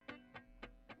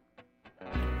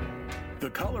The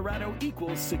Colorado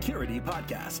Equals Security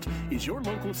Podcast is your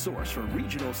local source for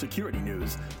regional security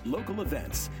news, local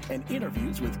events, and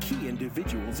interviews with key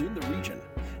individuals in the region.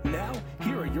 Now,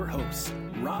 here are your hosts,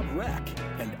 Rob Reck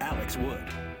and Alex Wood.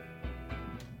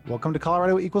 Welcome to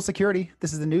Colorado Equals Security.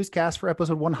 This is the newscast for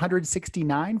episode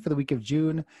 169 for the week of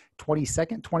June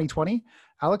 22nd, 2020.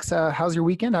 Alex, how's your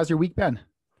weekend? How's your week been?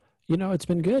 You know, it's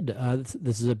been good.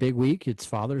 This is a big week. It's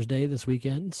Father's Day this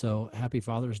weekend. So happy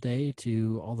Father's Day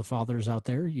to all the fathers out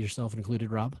there, yourself included,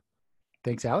 Rob.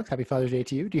 Thanks, Alex. Happy Father's Day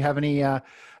to you. Do you have any,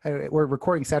 we're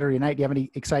recording Saturday night. Do you have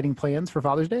any exciting plans for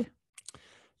Father's Day?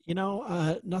 You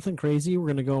know, nothing crazy. We're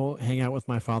going to go hang out with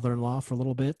my father-in-law for a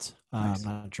little bit. Nice.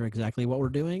 I'm not sure exactly what we're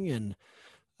doing. And,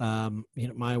 you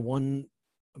know, my one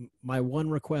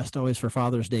request always for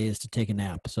Father's Day is to take a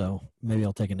nap. So maybe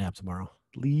I'll take a nap tomorrow.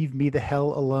 Leave me the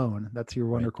hell alone. That's your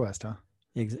one request, huh?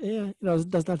 Yeah, you know, it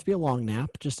doesn't have to be a long nap,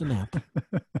 just a nap.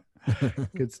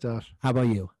 Good stuff. How about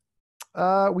you?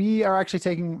 We are actually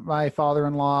taking my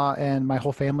father-in-law and my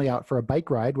whole family out for a bike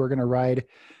ride. We're going to ride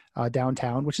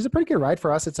downtown, which is a pretty good ride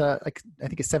for us. It's I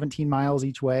think it's 17 miles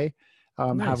each way.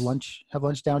 Nice. Have lunch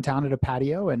downtown at a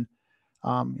patio, and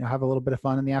you know, have a little bit of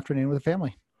fun in the afternoon with the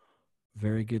family.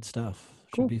 Very good stuff.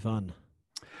 Cool. Should be fun.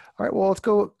 All right, well, let's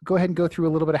go ahead and go through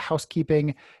a little bit of housekeeping.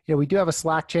 You know, we do have a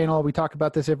Slack channel. We talk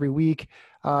about this every week.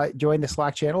 Join the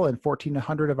Slack channel and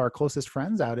 1,400 of our closest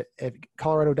friends out at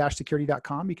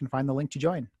colorado-security.com. You can find the link to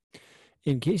join.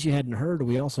 In case you hadn't heard,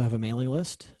 we also have a mailing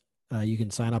list. You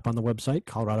can sign up on the website,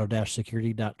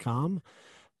 colorado-security.com.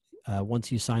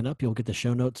 Once you sign up, you'll get the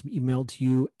show notes emailed to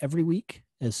you every week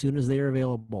as soon as they are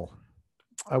available.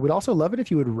 We'd also love it if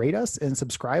you would rate us and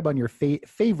subscribe on your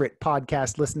favorite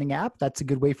podcast listening app. That's a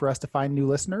good way for us to find new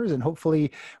listeners and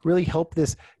hopefully really help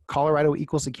this Colorado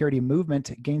Equal Security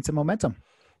movement gain some momentum.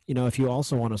 You know, if you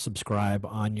also want to subscribe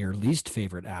on your least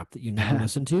favorite app that you never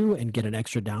listen to and get an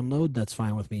extra download, that's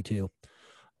fine with me too.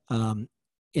 In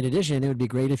addition, it would be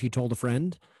great if you told a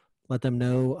friend, let them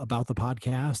know about the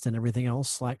podcast and everything else,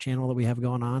 Slack channel that we have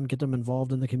going on, get them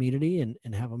involved in the community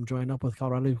and have them join up with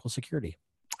Colorado Equal Security.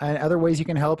 And other ways you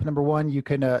can help. Number one, you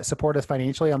can support us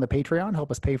financially on the Patreon, help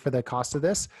us pay for the cost of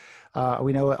this.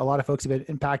 We know a lot of folks have been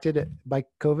impacted by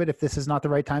COVID. If this is not the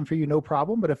right time for you, no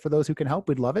problem. But if for those who can help,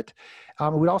 we'd love it.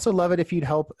 We'd also love it if you'd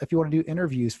help, if you want to do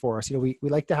interviews for us. You know, we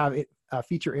like to have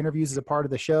feature interviews as a part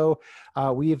of the show.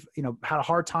 We've, you know, had a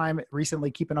hard time recently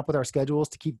keeping up with our schedules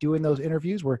to keep doing those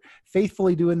interviews. We're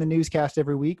faithfully doing the newscast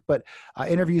every week, but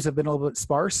interviews have been a little bit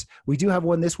sparse. We do have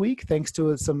one this week, thanks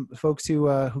to some folks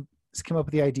who came up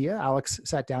with the idea. Alex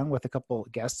sat down with a couple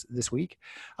guests this week,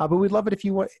 but we'd love it if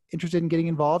you were interested in getting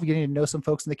involved, getting to know some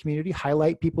folks in the community,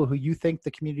 highlight people who you think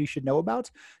the community should know about.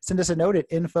 Send us a note at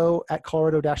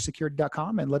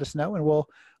info@colorado-security.com and let us know, and we'll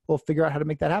figure out how to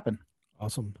make that happen.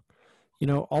 Awesome. You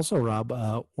know, also, Rob,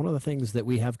 one of the things that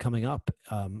we have coming up,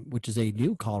 which is a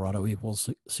new Colorado Equals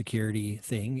Security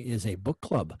thing, is a book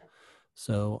club.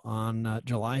 So on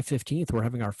July 15th, we're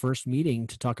having our first meeting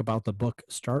to talk about the book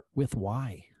Start With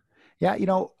Why. Yeah, you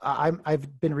know,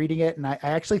 I've been reading it, and I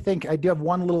actually think I do have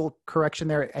one little correction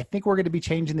there. I think we're going to be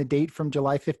changing the date from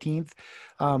July 15th.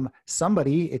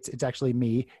 Somebody, it's actually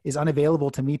me, is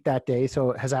unavailable to meet that day,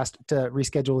 so has asked to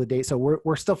reschedule the date. So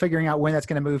we're still figuring out when that's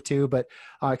going to move to, but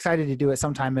excited to do it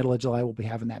sometime middle of July. We'll be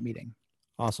having that meeting.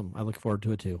 Awesome. I look forward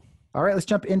to it too. All right, let's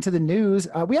jump into the news.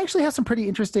 We actually have some pretty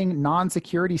interesting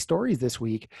non-security stories this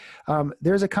week.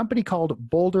 There's a company called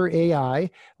Boulder AI,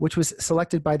 which was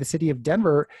selected by the city of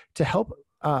Denver to help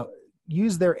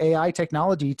use their AI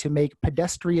technology to make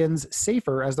pedestrians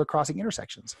safer as they're crossing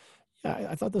intersections. Yeah,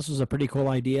 I thought this was a pretty cool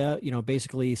idea. You know,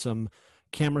 basically some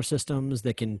camera systems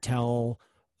that can tell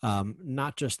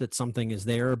not just that something is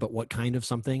there, but what kind of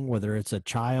something, whether it's a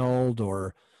child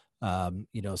or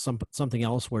you know, something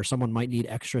else where someone might need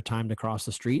extra time to cross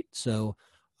the street. So,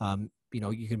 you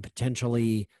know, you can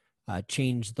potentially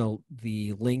change the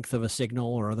length of a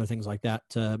signal or other things like that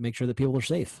to make sure that people are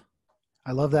safe.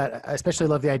 I love that. I especially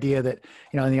love the idea that,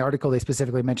 you know, in the article, they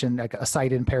specifically mentioned like a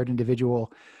sight impaired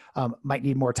individual might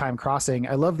need more time crossing.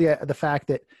 I love the fact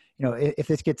that, you know, if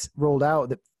this gets rolled out,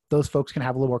 that those folks can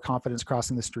have a little more confidence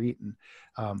crossing the street and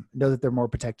know that they're more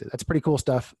protected. That's pretty cool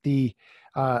stuff.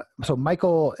 So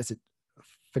Michael, is it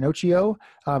Finocchio,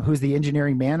 who's the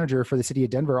engineering manager for the city of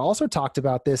Denver, also talked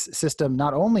about this system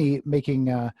not only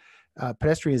making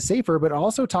pedestrians safer, but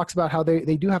also talks about how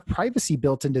they do have privacy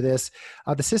built into this.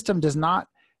 The system does not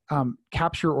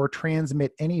capture or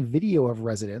transmit any video of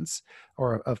residents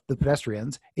or of the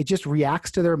pedestrians. It just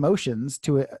reacts to their emotions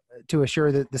to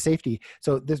assure the safety.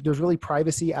 So there's really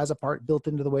privacy as a part built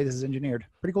into the way this is engineered.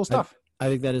 Pretty cool stuff. I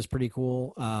think that is pretty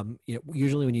cool.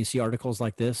 Usually when you see articles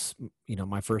like this,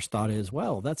 my first thought is,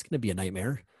 well, that's going to be a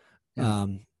nightmare. Yeah.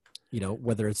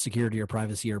 Whether it's security or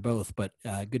privacy or both, but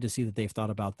good to see that they've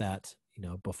thought about that,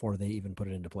 before they even put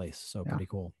it into place. So pretty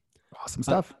cool. Awesome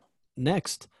stuff.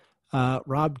 Next,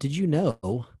 Rob, did you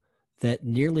know that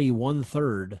nearly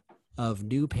 1/3 of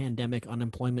new pandemic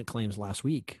unemployment claims last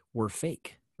week were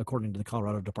fake, according to the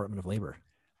Colorado Department of Labor?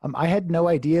 I had no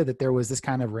idea that there was this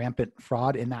kind of rampant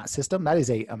fraud in that system. That is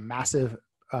a massive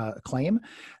claim.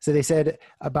 So they said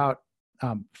about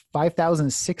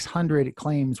 5,600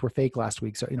 claims were fake last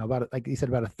week. So, about, like you said,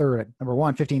 about a third. Number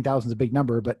one, 15,000 is a big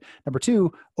number, but number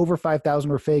two, over 5,000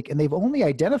 were fake. And they've only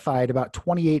identified about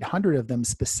 2,800 of them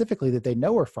specifically that they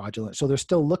know are fraudulent. So they're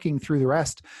still looking through the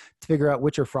rest to figure out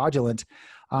which are fraudulent.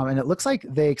 And it looks like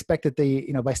they expect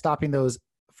that by stopping those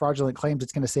fraudulent claims,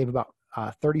 it's going to save about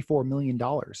 $34 million.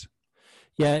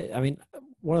 Yeah. I mean,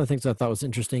 one of the things I thought was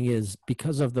interesting is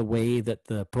because of the way that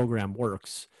the program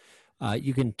works,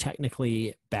 you can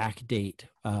technically backdate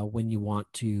when you want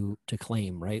to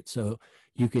claim, right? So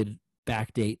you could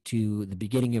backdate to the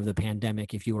beginning of the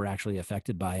pandemic if you were actually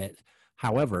affected by it.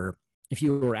 However, if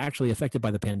you were actually affected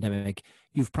by the pandemic,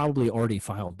 you've probably already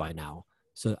filed by now.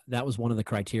 So that was one of the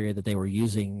criteria that they were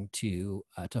using to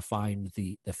find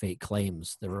the fake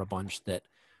claims. There were a bunch that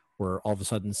were all of a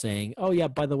sudden saying, "Oh yeah,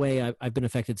 by the way, I've been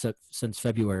affected since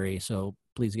February, so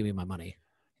please give me my money."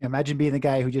 Imagine being the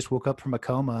guy who just woke up from a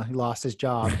coma, he lost his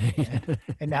job,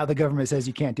 and now the government says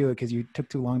you can't do it because you took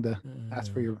too long to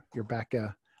ask for your back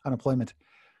unemployment.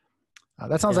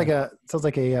 That sounds like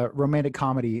a romantic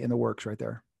comedy in the works right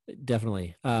there.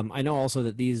 Definitely. I know also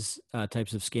that these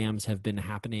types of scams have been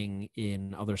happening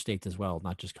in other states as well,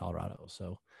 not just Colorado.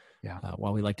 So yeah,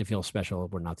 while we like to feel special,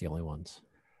 we're not the only ones.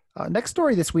 Next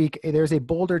story this week, there's a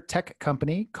Boulder tech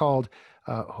company called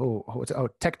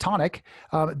Tectonic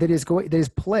that is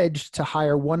pledged to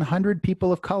hire 100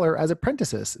 people of color as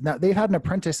apprentices. Now, they've had an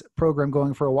apprentice program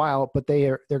going for a while, but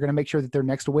they're going to make sure that their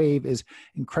next wave is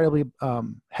incredibly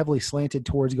heavily slanted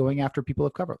towards going after people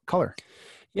of color.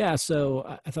 Yeah,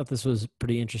 so I thought this was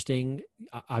pretty interesting.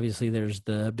 Obviously, there's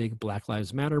the big Black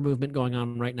Lives Matter movement going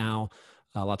on right now,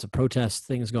 lots of protest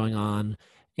things going on,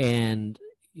 and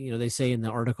they say in the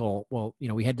article, well,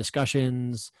 we had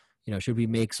discussions, should we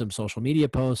make some social media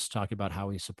posts talking about how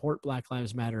we support Black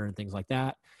Lives Matter and things like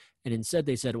that? And instead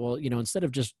they said, well, instead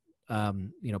of just,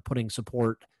 putting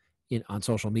support on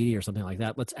social media or something like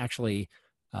that, let's actually,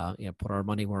 put our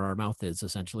money where our mouth is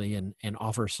essentially and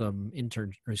offer some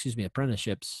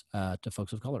apprenticeships to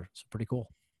folks of color. It's pretty cool.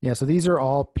 Yeah. So these are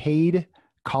all paid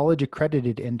college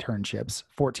accredited internships,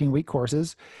 14-week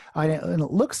courses. And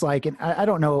it looks like, and I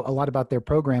don't know a lot about their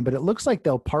program, but it looks like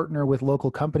they'll partner with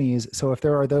local companies. So if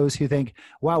there are those who think,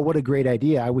 wow, what a great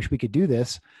idea, I wish we could do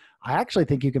this, I actually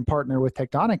think you can partner with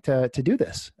Tectonic to do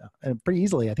this pretty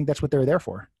easily. I think that's what they're there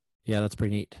for. Yeah, that's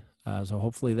pretty neat. So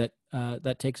hopefully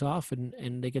that takes off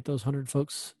and they get those 100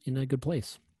 folks in a good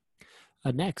place.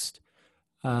 Next,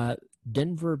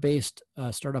 Denver-based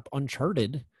startup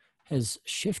Uncharted has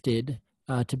shifted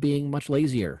to being much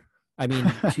lazier. I mean,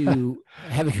 to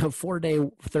having a 4-day,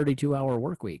 32-hour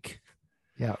work week.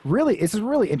 Yeah, really, it's a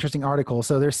really interesting article.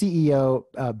 So their CEO,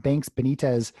 Banks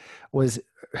Benitez,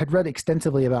 had read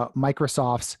extensively about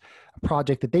Microsoft's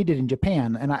project that they did in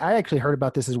Japan. And I actually heard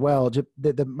about this as well.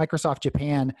 The Microsoft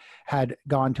Japan had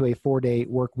gone to a 4-day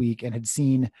work week and had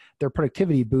seen their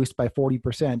productivity boost by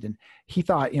 40%. And he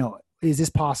thought, is this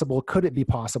possible? Could it be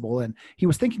possible? And he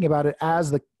was thinking about it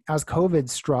as COVID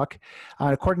struck.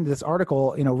 According to this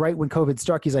article, right when COVID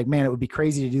struck, he's like, man, it would be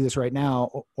crazy to do this right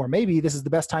now, or maybe this is the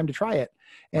best time to try it.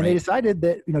 And They decided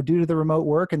that, due to the remote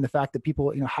work and the fact that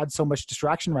people, had so much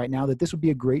distraction right now, that this would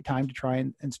be a great time to try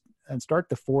and start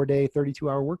the 4-day,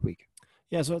 32-hour work week.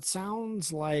 Yeah. So it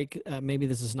sounds like maybe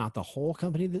this is not the whole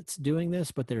company that's doing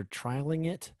this, but they're trialing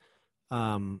it.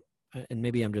 And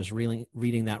maybe I'm just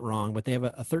reading that wrong, but they have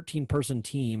a 13-person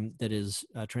team that is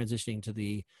transitioning to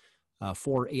the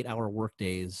 4 8-hour work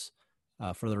days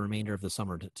for the remainder of the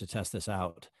summer to test this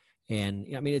out. And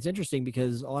I mean, it's interesting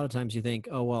because a lot of times you think,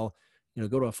 oh, well,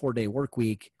 go to a 4-day work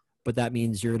week, but that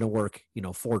means you're going to work,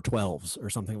 4 12s or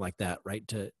something like that, right?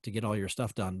 To get all your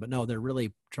stuff done. But no, they're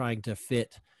really trying to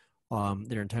fit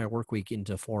their entire work week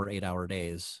into 4 8-hour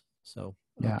days. So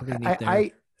yeah, pretty neat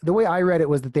there. The way I read it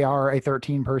was that they are a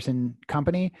 13-person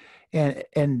company.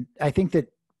 And I think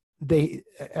that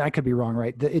I could be wrong,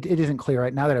 right? It isn't clear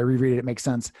right now that I reread it. It makes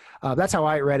sense. That's how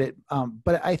I read it.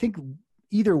 But I think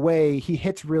either way, he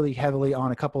hits really heavily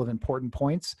on a couple of important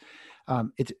points.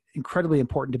 It's incredibly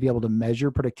important to be able to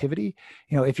measure productivity.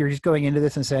 If you're just going into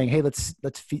this and saying, hey, let's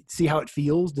see how it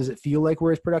feels. Does it feel like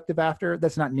we're as productive after?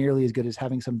 That's not nearly as good as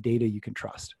having some data you can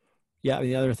trust. Yeah.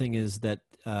 The other thing is that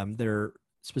they're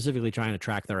specifically trying to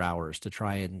track their hours to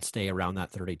try and stay around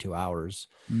that 32 hours.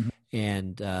 Mm-hmm.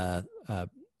 And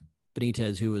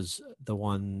Benitez, who was the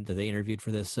one that they interviewed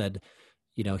for this, said,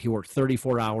 he worked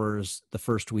 34 hours the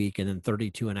first week and then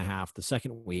 32 and a half the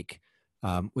second week,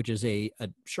 which is a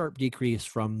sharp decrease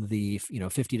from the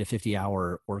 50 to 50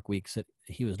 hour work weeks that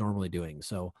he was normally doing.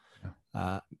 So,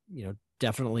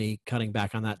 definitely cutting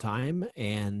back on that time,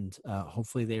 and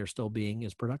hopefully they are still being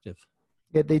as productive.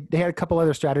 Yeah, they had a couple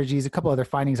other strategies, a couple other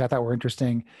findings I thought were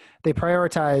interesting. They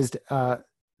prioritized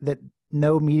that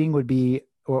no meeting would be,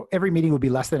 or every meeting would be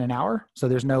less than an hour. So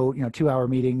there's no 2-hour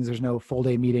meetings. There's no full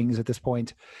day meetings at this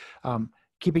point.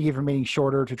 Keeping even meetings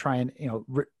shorter to try and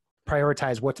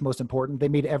prioritize what's most important. They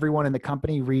made everyone in the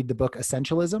company read the book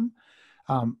Essentialism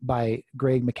by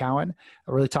Greg McKeown.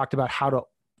 I really talked about how to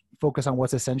focus on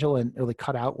what's essential and really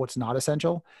cut out what's not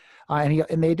essential.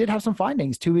 And they did have some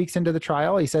findings 2 weeks into the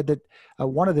trial. He said that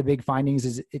one of the big findings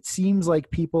is it seems like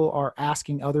people are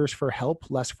asking others for help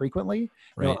less frequently,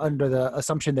 right. Under the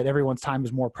assumption that everyone's time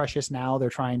is more precious now. They're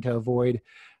trying to avoid,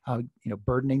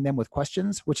 burdening them with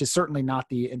questions, which is certainly not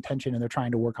the intention. And they're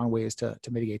trying to work on ways to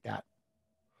mitigate that.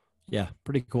 Yeah,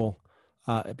 pretty cool.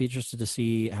 I'd be interested to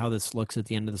see how this looks at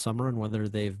the end of the summer and whether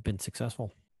they've been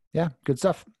successful. Yeah, good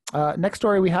stuff. Next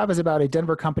story we have is about a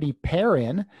Denver company,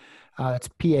 Pairin. That's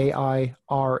Pairin.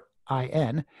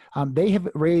 They have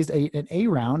raised an A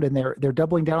round, and they're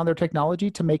doubling down on their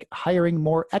technology to make hiring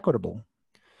more equitable.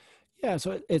 Yeah,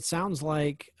 so it sounds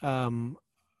like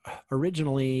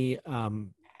originally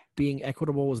being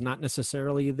equitable was not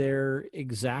necessarily their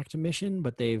exact mission,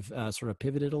 but they've sort of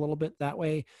pivoted a little bit that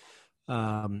way.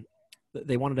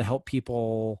 They wanted to help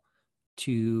people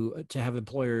to have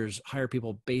employers hire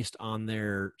people based on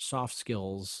their soft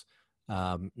skills,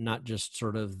 not just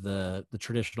sort of the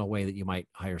traditional way that you might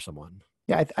hire someone.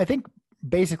 Yeah, I think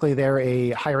basically they're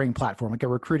a hiring platform, like a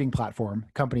recruiting platform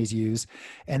companies use,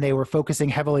 and they were focusing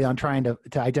heavily on trying to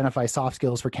identify soft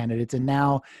skills for candidates. And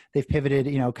now they've pivoted,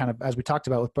 kind of as we talked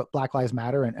about with Black Lives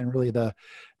Matter and really the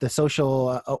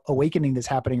social awakening that's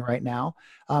happening right now.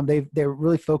 They're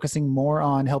really focusing more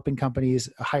on helping companies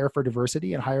hire for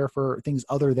diversity and hire for things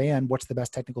other than what's the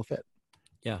best technical fit.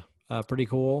 Yeah, pretty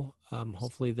cool.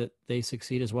 Hopefully that they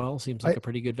succeed as well. Seems like a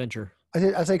pretty good venture.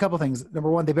 I'll say a couple of things.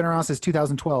 Number one, they've been around since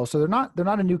 2012, so they're not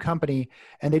a new company,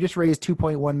 and they just raised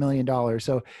 $2.1 million.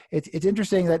 So it's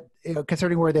interesting that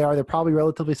considering where they are, they're probably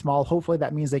relatively small. Hopefully,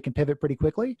 that means they can pivot pretty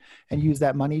quickly and use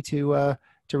that money to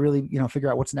really figure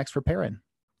out what's next for Pairin.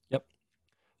 Yep.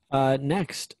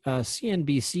 Next,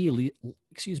 CNBC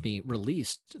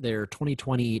released their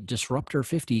 2020 Disruptor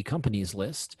 50 companies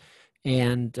list,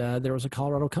 and there was a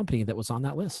Colorado company that was on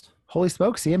that list. Holy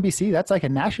smokes, CNBC, that's like a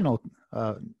national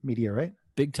media, right?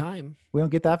 Big time. We don't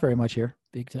get that very much here.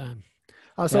 Big time.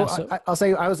 I'll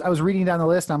say I was reading down the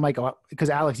list, and I'm like, because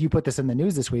Alex, you put this in the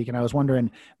news this week, and I was wondering,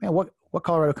 man, what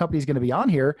Colorado company is going to be on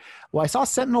here? Well, I saw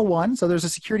SentinelOne, so there's a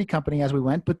security company as we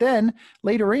went, but then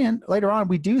later on,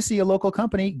 we do see a local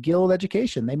company, Guild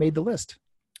Education. They made the list.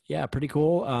 Yeah, pretty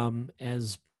cool.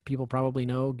 As people probably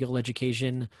know, Guild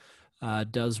Education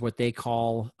does what they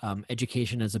call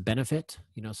education as a benefit.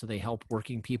 So they help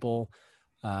working people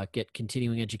get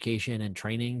continuing education and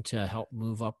training to help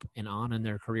move up and on in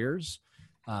their careers.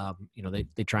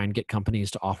 They try and get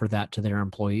companies to offer that to their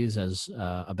employees as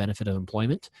a benefit of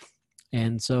employment.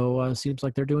 And so it seems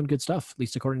like they're doing good stuff, at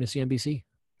least according to CNBC.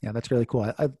 Yeah, that's really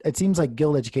cool. It seems like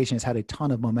Guild Education has had a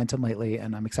ton of momentum lately,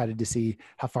 and I'm excited to see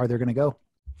how far they're going to go.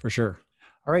 For sure.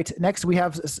 All right. Next,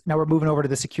 now we're moving over to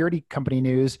the security company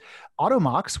news.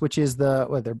 Automox, which is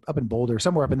they're up in Boulder,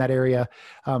 somewhere up in that area.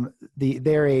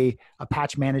 They're a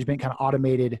patch management, kind of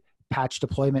automated patch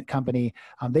deployment company.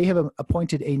 They have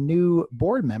appointed a new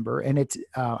board member, and it's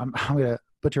I'm going to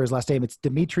butcher his last name. It's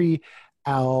Dmitry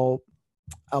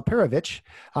Alperovich.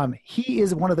 He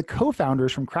is one of the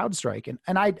co-founders from CrowdStrike,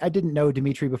 and I didn't know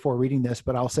Dmitry before reading this,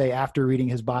 but I'll say after reading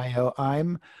his bio,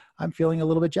 I'm feeling a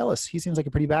little bit jealous. He seems like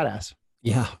a pretty badass.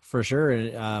 Yeah, for sure.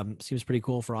 It seems pretty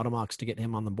cool for Automox to get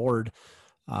him on the board.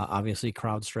 Obviously,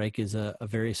 CrowdStrike is a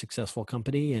very successful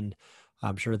company, and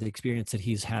I'm sure the experience that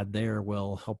he's had there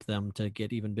will help them to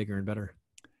get even bigger and better.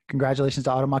 Congratulations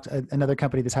to Automox, another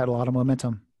company that's had a lot of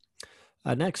momentum.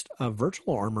 Next,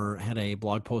 Virtual Armor had a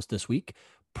blog post this week,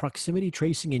 Proximity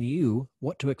Tracing in You,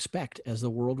 What to Expect as the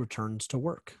World Returns to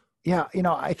Work. Yeah,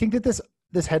 I think that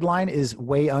this headline is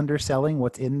way underselling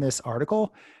what's in this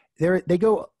article. They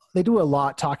go they do a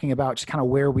lot talking about just kind of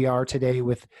where we are today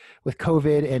with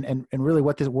COVID and really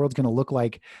what this world's going to look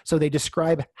like. So they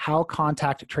describe how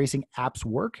contact tracing apps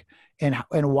work and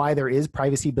why there is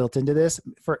privacy built into this.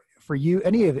 For you,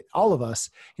 all of us,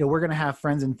 we're going to have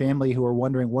friends and family who are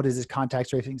wondering, what is this contact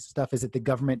tracing stuff? Is it the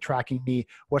government tracking me?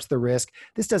 What's the risk?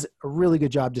 This does a really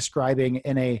good job describing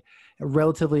in a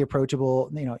relatively approachable,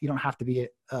 you don't have to be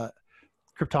a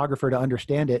cryptographer to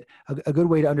understand it, a good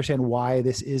way to understand why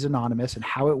this is anonymous and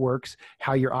how it works,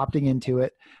 how you're opting into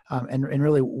it, and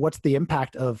really what's the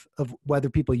impact of whether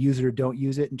people use it or don't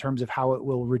use it in terms of how it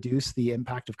will reduce the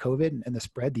impact of COVID and the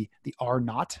spread, the R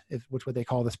naught, which what they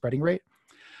call the spreading rate.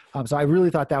 So I really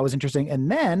thought that was interesting.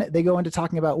 And then they go into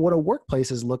talking about what do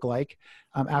workplaces look like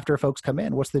after folks come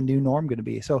in. What's the new norm going to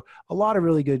be? So a lot of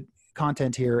really good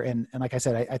content here. And like I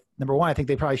said, I number one, I think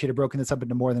they probably should have broken this up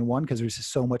into more than one because there's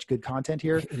just so much good content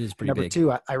here. It is pretty number big.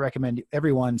 two, I recommend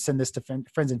everyone send this to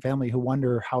friends and family who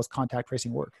wonder how's contact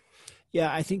tracing work.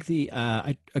 Yeah, I think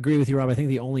I agree with you, Rob. I think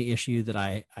the only issue that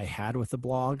I had with the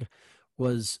blog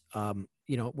was,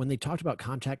 when they talked about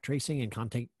contact tracing and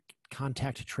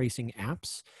contact tracing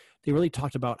apps, they really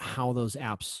talked about how those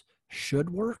apps should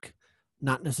work,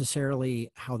 not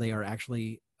necessarily how they are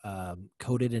actually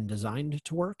coded and designed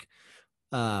to work.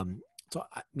 So,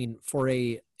 I mean, for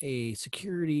a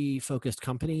security focused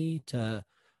company to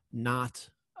not,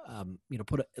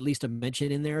 put at least a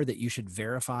mention in there that you should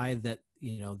verify that,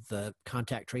 the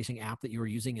contact tracing app that you are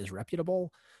using is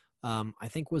reputable, I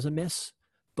think was a miss.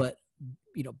 But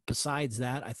besides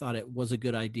that, I thought it was a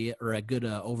good idea or a good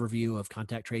overview of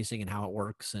contact tracing and how it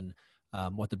works and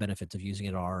what the benefits of using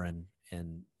it are.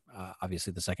 And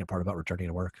obviously the second part about returning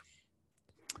to work.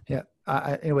 Yeah.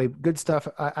 Anyway, good stuff.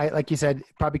 I like you said,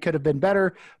 probably could have been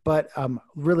better, but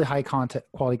really high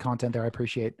quality content there. I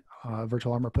appreciate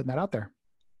Virtual Armor putting that out there.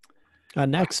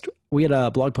 Next, we had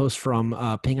a blog post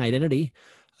from Ping Identity.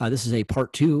 This is a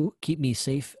part 2, Keep Me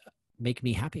Safe, Make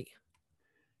Me Happy.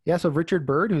 Yeah, so Richard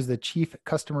Bird, who's the Chief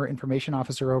Customer Information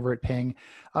Officer over at Ping,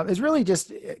 is really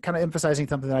just kind of emphasizing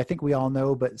something that I think we all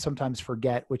know, but sometimes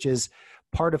forget, which is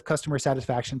part of customer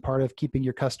satisfaction, part of keeping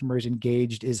your customers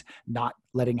engaged is not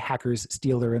letting hackers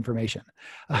steal their information.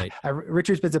 Right.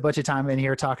 Richard spends a bunch of time in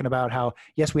here talking about how,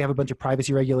 yes, we have a bunch of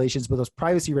privacy regulations, but those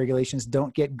privacy regulations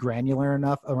don't get granular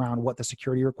enough around what the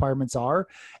security requirements are.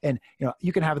 And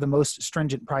you can have the most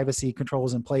stringent privacy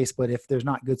controls in place, but if there's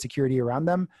not good security around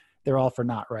them, they're all for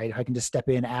naught, right? I can just step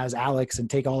in as Alex and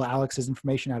take all Alex's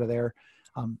information out of there.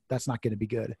 That's not going to be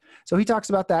good. So he talks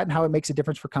about that and how it makes a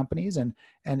difference for companies. And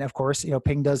of course,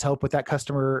 Ping does help with that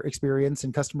customer experience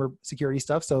and customer security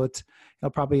stuff. So it's,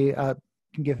 probably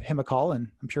can give him a call and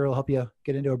I'm sure it'll help you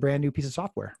get into a brand new piece of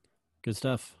software. Good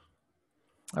stuff.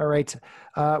 All right.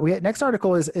 Next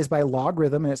article is by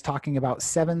LogRhythm, and it's talking about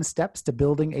 7 steps to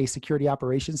building a security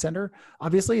operations center.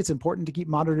 Obviously, it's important to keep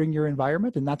monitoring your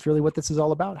environment, and that's really what this is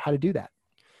all about, how to do that.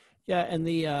 Yeah, and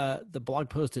the blog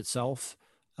post itself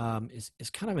is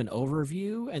kind of an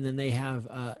overview, and then they have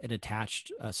an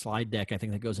attached slide deck, I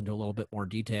think, that goes into a little bit more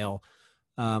detail.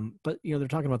 But, they're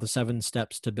talking about the 7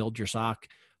 steps to build your SOC.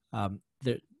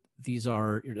 They're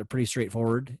pretty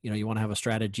straightforward. You want to have a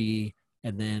strategy,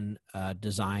 and then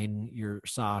design your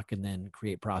SOC, and then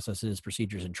create processes,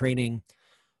 procedures, and training,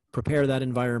 prepare that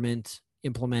environment,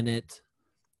 implement it,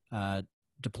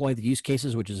 deploy the use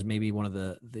cases, which is maybe one of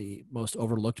the most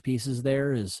overlooked pieces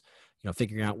there is,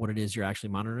 figuring out what it is you're actually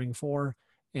monitoring for,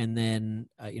 and then,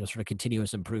 sort of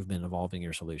continuous improvement, evolving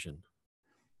your solution.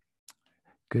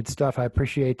 Good stuff. I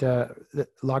appreciate the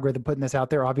LogRhythm putting this out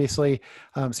there. Obviously,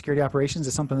 security operations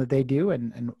is something that they do,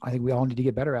 and I think we all need to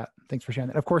get better at. Thanks for sharing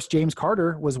that. Of course, James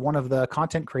Carter was one of the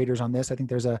content creators on this. I think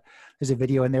there's a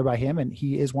video in there by him, and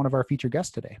he is one of our featured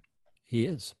guests today. He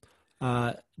is.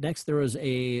 Next, there was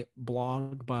a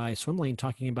blog by Swimlane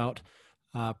talking about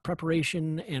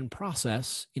preparation and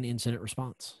process in incident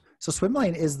response. So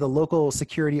Swimlane is the local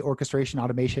security orchestration,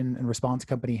 automation, and response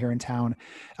company here in town.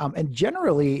 And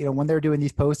generally, when they're doing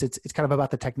these posts, it's kind of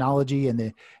about the technology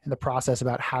and the process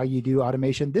about how you do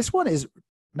automation. This one is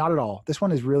not at all. This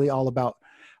one is really all about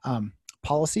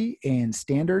policy and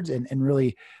standards and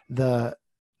really the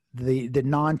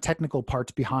non-technical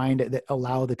parts behind that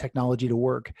allow the technology to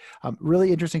work.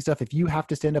 Really interesting stuff. If you have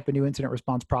to stand up a new incident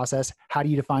response process, how do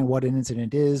you define what an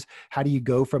incident is? How do you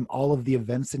go from all of the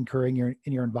events occurring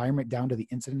in your environment down to the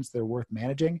incidents that are worth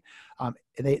managing?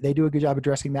 They do a good job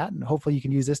addressing that, and hopefully you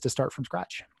can use this to start from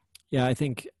scratch. Yeah, I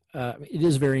think it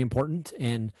is very important.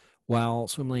 And while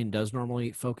Swimlane does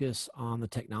normally focus on the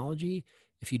technology,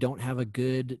 if you don't have a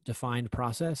good defined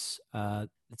process,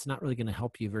 it's not really going to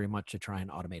help you very much to try and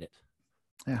automate it.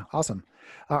 Yeah, awesome.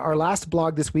 Our last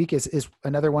blog this week is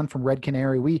another one from Red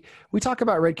Canary. We talk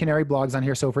about Red Canary blogs on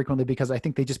here so frequently because I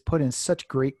think they just put in such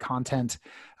great content,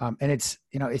 and it's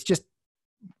just,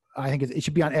 I think it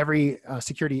should be on every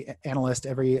security analyst,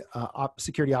 every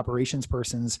security operations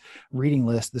person's reading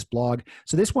list, this blog.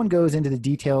 So this one goes into the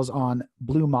details on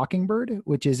Blue Mockingbird,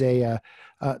 which is the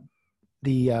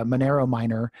Monero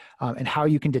miner, and how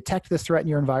you can detect this threat in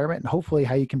your environment and hopefully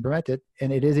how you can prevent it.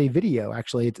 And it is a video,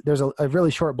 actually. There's a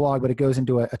really short blog, but it goes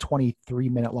into a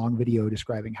 23-minute long video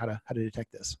describing how to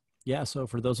detect this. Yeah, so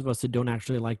for those of us that don't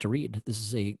actually like to read, this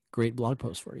is a great blog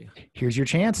post for you. Here's your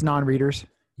chance, non-readers.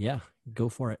 Yeah, go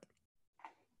for it.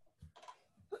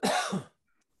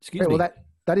 Excuse me. Well,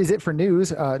 that is it for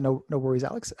news. No worries,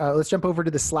 Alex. Let's jump over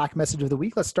to the Slack message of the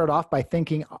week. Let's start off by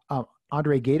thanking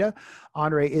Andre Gaeta.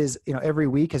 Andre is, every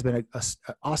week has been an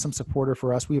awesome supporter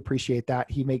for us. We appreciate that.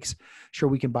 He makes sure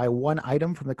we can buy one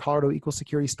item from the Colorado Equal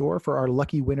Security Store for our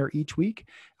lucky winner each week.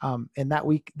 And that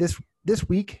week, this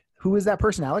week, who is that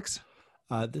person, Alex?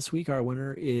 This week, our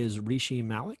winner is Rishi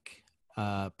Malik,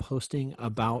 posting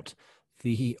about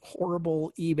the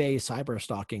horrible eBay cyber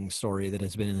stalking story that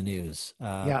has been in the news.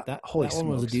 That one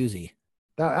was a doozy.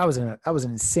 That was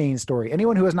an insane story.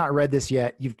 Anyone who has not read this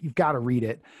yet, you've got to read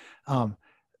it.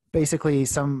 Basically,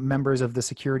 some members of the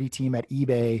security team at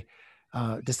eBay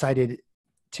decided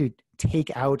to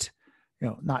take out,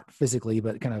 not physically,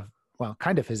 but kind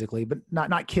of physically, but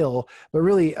not kill, but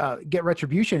really get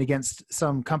retribution against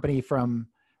some company from,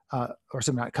 or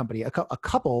some not company, a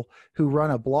couple who run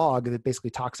a blog that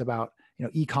basically talks about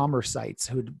e-commerce sites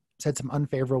who said some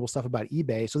unfavorable stuff about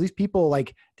eBay. So these people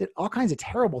did all kinds of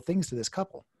terrible things to this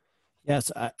couple.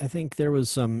 Yes, I think there was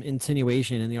some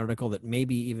insinuation in the article that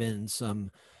maybe even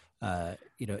some,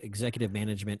 executive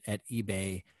management at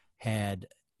eBay had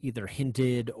either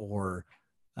hinted or,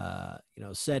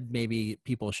 said maybe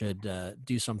people should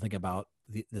do something about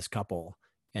this couple.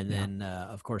 And then,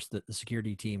 of course, the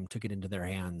security team took it into their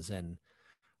hands and,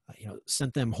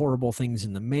 sent them horrible things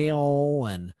in the mail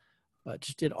and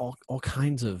just did all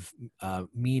kinds of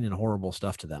mean and horrible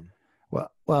stuff to them.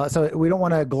 Well, so we don't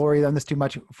want to glory on this too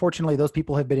much. Fortunately, those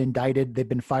people have been indicted. They've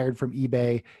been fired from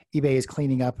eBay. eBay is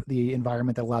cleaning up the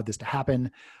environment that allowed this to happen.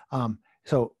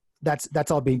 So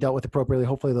that's all being dealt with appropriately.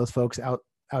 Hopefully, those folks out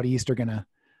east are gonna,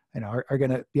 are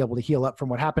gonna be able to heal up from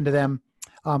what happened to them.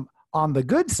 On the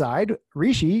good side,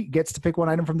 Rishi gets to pick one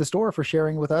item from the store for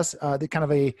sharing with us the kind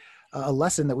of a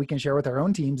lesson that we can share with our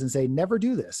own teams and say, never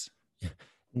do this.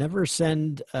 Never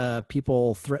send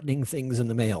people threatening things in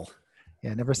the mail.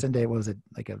 Yeah, never send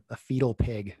a fetal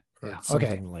pig. Yeah,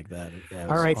 something like that. Yeah,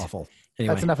 all right. Awful.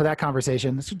 Anyway. That's enough of that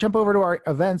conversation. Let's jump over to our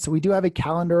events. We do have a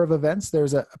calendar of events.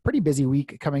 There's a pretty busy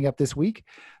week coming up this week,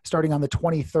 starting on the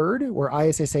 23rd, where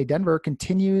ISSA Denver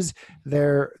continues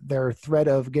their thread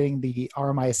of getting the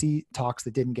RMISE talks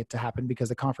that didn't get to happen because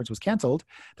the conference was canceled.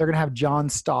 They're going to have John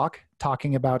Stock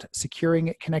talking about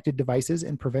securing connected devices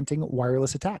and preventing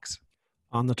wireless attacks.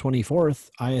 On the 24th,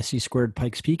 ISC Squared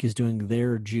Pikes Peak is doing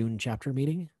their June chapter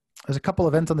meeting. There's a couple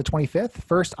events on the 25th.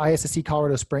 First, ISSC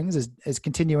Colorado Springs is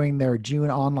continuing their June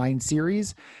online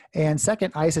series. And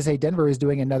second, ISSA Denver is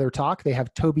doing another talk. They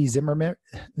have Toby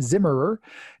Zimmerer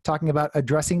talking about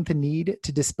addressing the need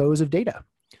to dispose of data.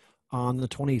 On the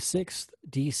 26th,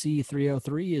 DC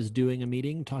 303 is doing a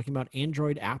meeting talking about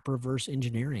Android app reverse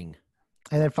engineering.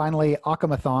 And then finally,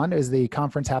 Okamathon is the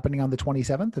conference happening on the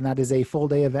 27th, and that is a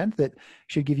full-day event that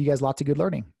should give you guys lots of good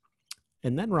learning.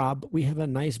 And then, Rob, we have a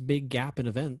nice big gap in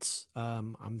events.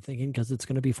 I'm thinking because it's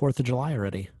going to be 4th of July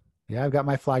already. Yeah, I've got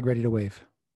my flag ready to wave.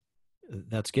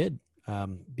 That's good.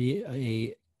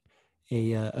 Be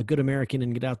a good American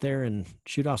and get out there and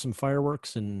shoot off some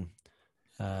fireworks and,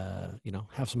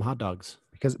 have some hot dogs.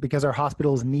 Because our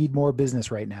hospitals need more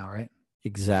business right now, right?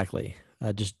 Exactly.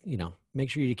 Just make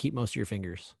sure you keep most of your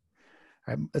fingers.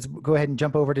 All right, let's go ahead and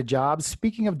jump over to jobs.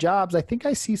 Speaking of jobs, I think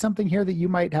I see something here that you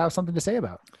might have something to say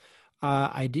about.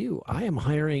 I do. I am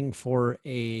hiring for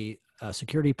a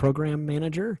security program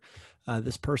manager.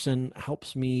 This person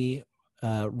helps me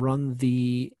run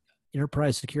the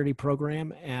enterprise security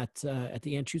program at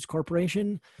the Anschutz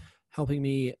Corporation, helping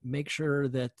me make sure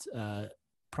that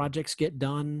projects get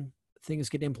done, things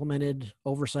get implemented,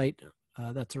 oversight,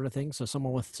 that sort of thing. So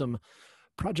someone with some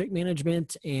project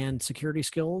management and security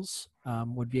skills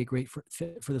would be a great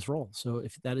fit for this role. So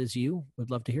if that is you, we'd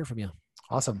love to hear from you.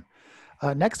 Awesome.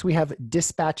 Next, we have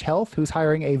Dispatch Health, who's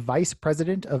hiring a vice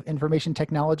president of information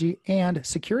technology and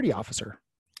security officer.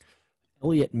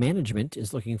 Elliott Management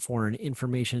is looking for an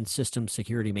information system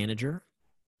security manager.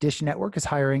 Dish Network is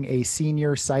hiring a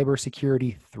senior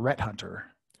cybersecurity threat hunter.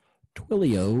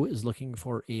 Twilio is looking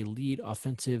for a lead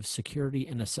offensive security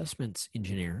and assessments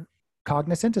engineer.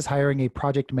 Cognizant is hiring a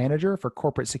project manager for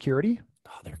corporate security.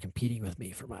 Oh, they're competing with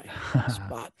me for my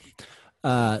spot.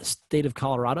 State of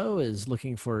Colorado is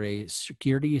looking for a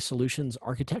security solutions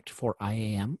architect for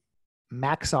IAM.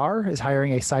 Maxar is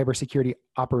hiring a cybersecurity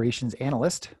operations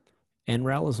analyst.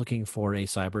 NREL is looking for a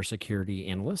cybersecurity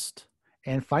analyst.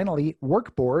 And finally,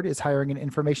 Workboard is hiring an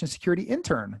information security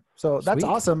intern. So that's Sweet.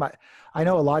 awesome. I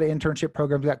know a lot of internship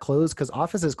programs got closed because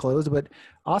office is closed, but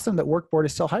awesome that Workboard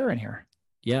is still hiring here.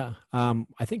 Yeah.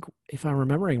 I think if I'm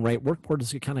remembering right, Workboard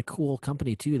is a kind of cool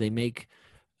company too. They make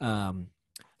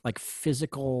like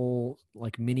physical,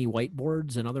 like mini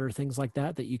whiteboards and other things like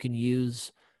that you can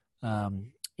use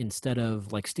instead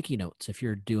of like sticky notes if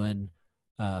you're doing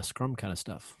Scrum kind of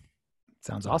stuff.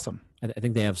 Sounds awesome. I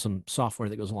think they have some software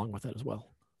that goes along with it as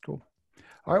well. Cool.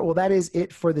 All right. Well, that is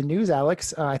it for the news,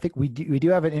 Alex. I think we do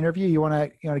have an interview. You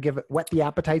want to whet the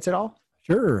appetites at all?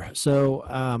 Sure.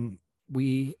 So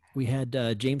we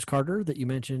had James Carter that you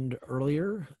mentioned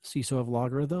earlier, CISO of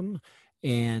Logarithm,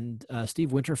 and Steve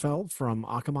Winterfeld from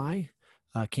Akamai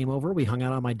came over. We hung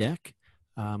out on my deck,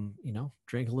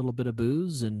 drank a little bit of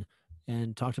booze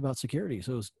and talked about security.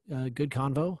 So it was a good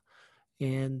convo.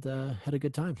 And had a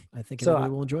good time. I think everybody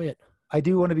will enjoy it. I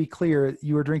do want to be clear.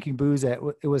 You were drinking booze it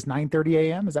was 9:30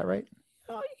 a.m. Is that right?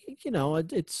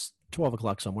 It's 12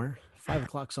 o'clock somewhere, 5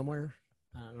 o'clock somewhere.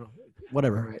 I don't know,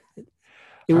 whatever. Right.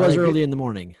 It was early in the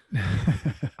morning.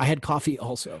 I had coffee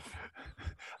also.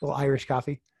 A little Irish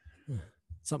coffee.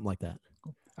 Something like that.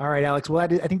 All right, Alex. Well,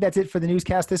 I think that's it for the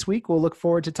newscast this week. We'll look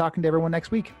forward to talking to everyone next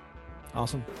week.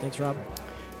 Awesome. Thanks, Rob.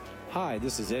 Hi,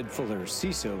 this is Ed Fuller,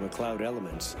 CISO of Cloud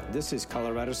Elements. This is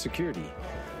Colorado Security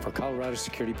for Colorado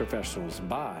Security Professionals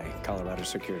by Colorado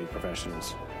Security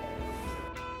Professionals.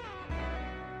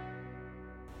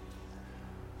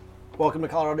 Welcome to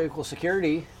Colorado Equal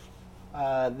Security.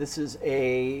 This is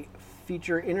a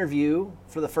feature interview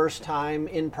for the first time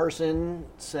in person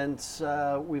since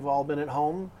we've all been at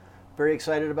home. Very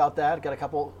excited about that. Got a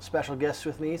couple special guests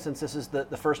with me since this is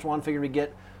the first one. Figured we'd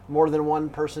get more than one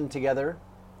person together.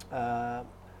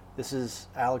 This is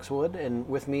Alex Wood, and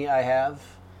with me I have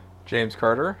James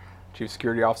Carter, Chief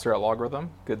Security Officer at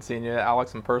Logarithm. Good seeing you,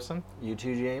 Alex, in person. You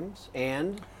too, James.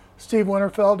 And Steve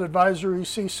Winterfeld, Advisory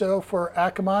CISO for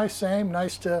Akamai. Same.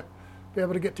 Nice to be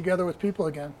able to get together with people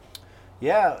again.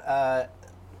 Yeah,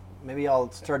 maybe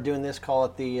I'll start doing this, call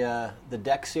it the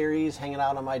deck series, hanging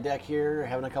out on my deck here,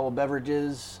 having a couple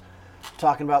beverages,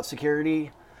 talking about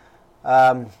security.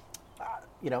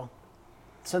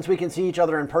 Since we can see each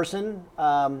other in person,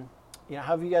 how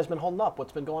have you guys been holding up?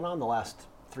 What's been going on the last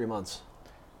 3 months?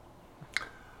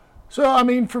 So,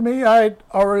 for me, I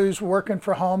already was working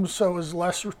from home, so it was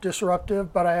less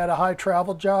disruptive, but I had a high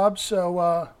travel job,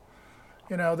 so,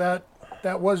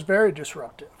 that was very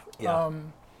disruptive. Yeah.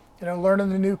 Learning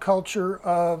the new culture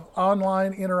of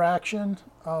online interaction,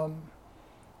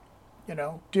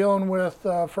 dealing with,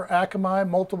 for Akamai,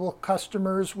 multiple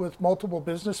customers with multiple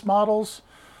business models,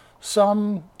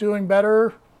 some doing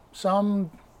better, some,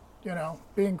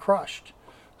 being crushed.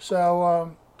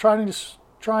 So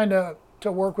trying to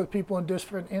work with people in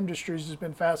different industries has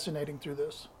been fascinating through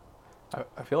this.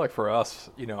 I feel like for us,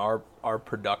 our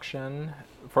production,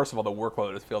 first of all, the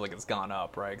workload just feels like it's gone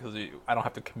up, right? Because I don't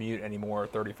have to commute anymore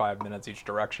 35 minutes each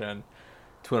direction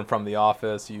to and from the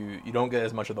office. You don't get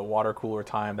as much of the water cooler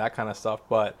time, that kind of stuff.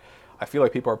 But I feel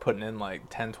like people are putting in like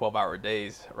 10, 12-hour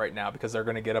days right now because they're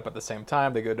going to get up at the same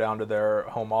time. They go down to their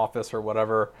home office or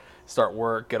whatever, start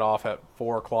work, get off at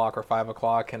 4 o'clock or 5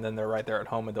 o'clock, and then they're right there at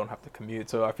home and don't have to commute.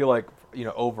 So I feel like,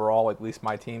 overall, at least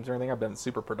my teams or anything, I've been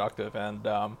super productive. And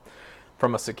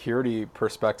from a security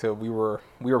perspective, we were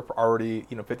already,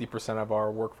 50% of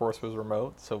our workforce was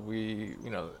remote. So we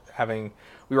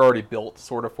were already built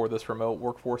sort of for this remote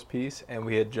workforce piece, and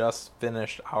we had just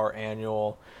finished our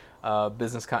annual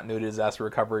business continuity disaster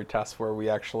recovery test where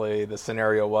the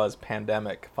scenario was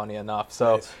pandemic, funny enough.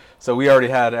 So Nice. So we already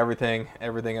had everything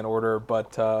in order,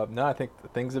 but no, I think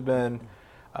things have been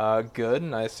good,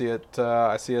 and I see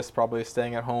us probably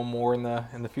staying at home more in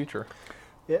the future.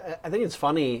 Yeah, I think it's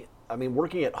funny.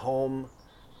 Working at home,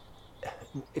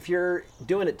 if you're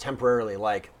doing it temporarily,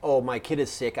 like, oh, my kid is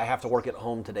sick, I have to work at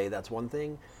home today, that's one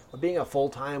thing. But being a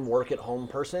full-time work-at-home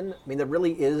person, there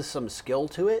really is some skill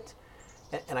to it.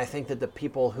 And I think that the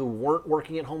people who weren't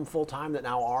working at home full-time that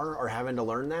now are having to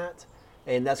learn that.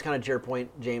 And that's kind of to your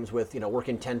point, James, with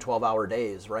working 10, 12-hour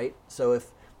days, right? So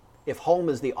if home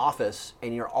is the office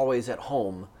and you're always at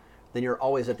home, then you're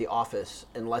always at the office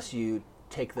unless you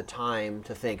take the time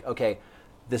to think, okay,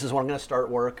 this is when I'm going to start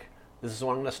work, this is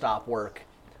when I'm going to stop work.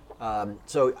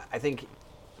 So I think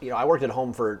I worked at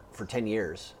home for 10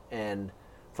 years, and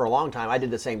for a long time I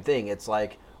did the same thing. It's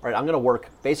like, all right, I'm going to work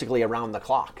basically around the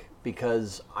clock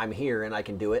because I'm here and I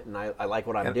can do it, and I like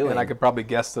what I'm doing. And I could probably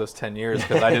guess those 10 years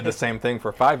because I did the same thing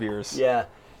for 5 years. Yeah.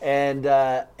 And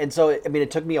so, I mean, it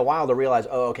took me a while to realize,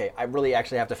 oh, okay, I really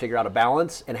actually have to figure out a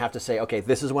balance and have to say, okay,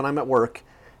 this is when I'm at work,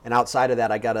 and outside of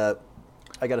that, I gotta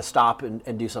stop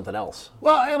and do something else.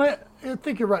 Well, and I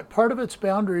think you're right. Part of it's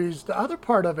boundaries. The other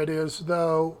part of it is,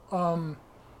 though,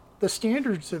 the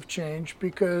standards have changed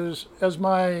because, as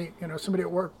somebody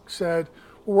at work said,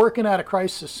 we're working out of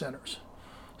crisis centers.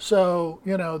 So,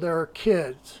 there are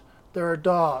kids, there are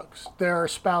dogs, there are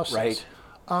spouses. Right.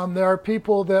 There are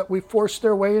people that we force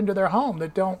their way into their home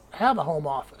that don't have a home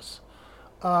office.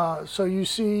 So you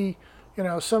see,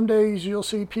 some days you'll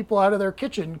see people out of their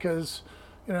kitchen because,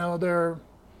 their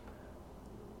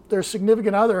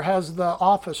significant other has the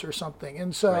office or something.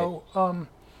 And so,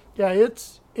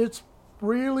 it's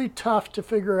really tough to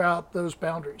figure out those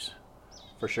boundaries.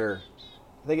 For sure.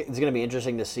 I think it's going to be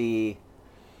interesting to see,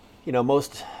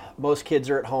 most kids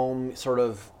are at home sort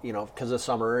of, because of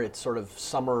summer. It's sort of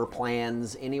summer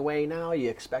plans anyway now. You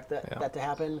expect that to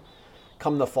happen.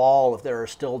 Come the fall, if there are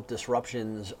still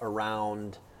disruptions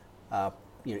around,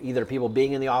 either people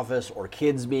being in the office or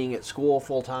kids being at school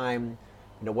full time,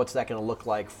 what's that going to look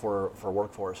like for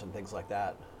workforce and things like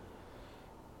that?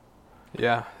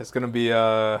 Yeah, it's going to be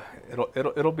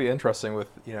it'll be interesting with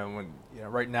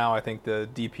right now I think the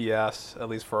DPS, at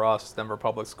least for us, Denver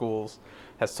Public Schools,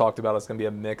 has talked about it's going to be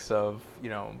a mix of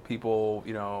people,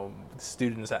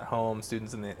 students at home,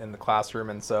 students in the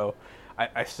classroom, and so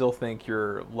I still think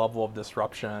your level of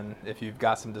disruption, if you've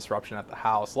got some disruption at the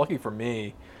house, lucky for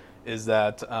me, is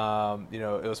that it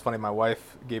was funny. My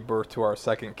wife gave birth to our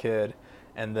second kid.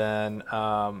 And then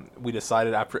we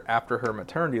decided after her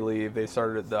maternity leave,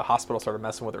 the hospital started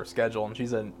messing with her schedule, and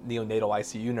she's a neonatal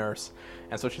ICU nurse.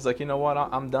 And so she's like, you know what,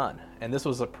 I'm done. And this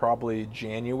was probably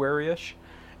January-ish.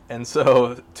 And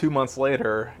so 2 months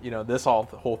later,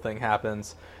 the whole thing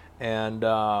happens. And,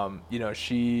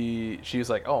 she was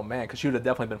like, oh man, because she would have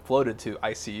definitely been floated to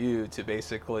ICU to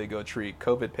basically go treat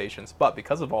COVID patients. But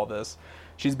because of all this,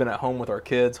 she's been at home with our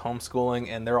kids, homeschooling,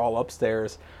 and they're all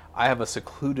upstairs. I have a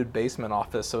secluded basement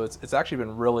office, so it's actually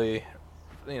been really,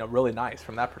 really nice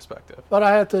from that perspective. But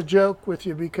I have to joke with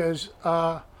you because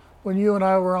when you and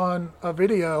I were on a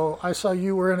video, I saw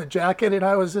you were in a jacket and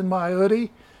I was in my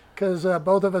hoodie because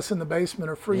both of us in the basement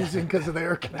are freezing because of the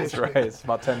air conditioning. That's right. It's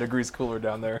about 10 degrees cooler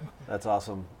down there. That's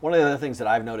awesome. One of the other things that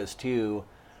I've noticed too,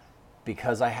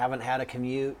 because I haven't had a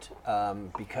commute,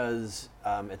 because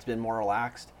it's been more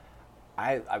relaxed,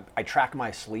 I track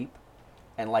my sleep,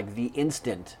 and like the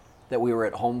instant that we were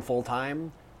at home full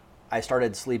time, I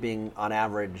started sleeping on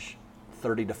average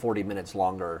 30 to 40 minutes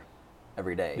longer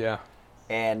every day. Yeah.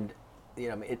 And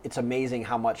it's amazing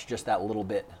how much just that little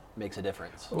bit makes a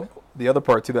difference. The other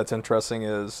part too that's interesting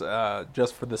is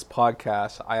just for this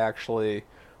podcast, I actually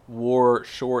wore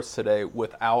shorts today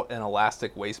without an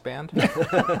elastic waistband.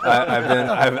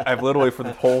 I've literally for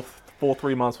the whole full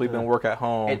 3 months we've been work at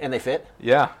home. And they fit?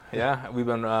 Yeah. We've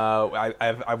been.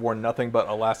 I've worn nothing but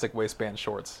elastic waistband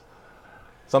shorts.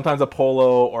 Sometimes a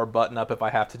polo or button up if I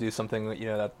have to do something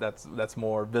that's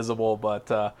more visible,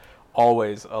 but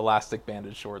always elastic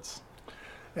banded shorts.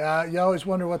 Yeah, you always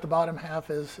wonder what the bottom half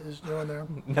is doing there.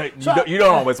 No, you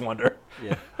don't always wonder.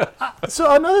 Yeah.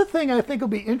 So another thing I think will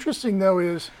be interesting though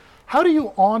is how do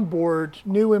you onboard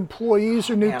new employees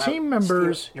or new team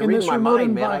members you're in this reading my remote mind,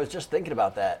 environment? man. I was just thinking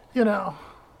about that.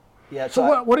 Yeah.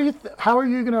 So what do you? How are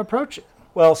you going to approach it?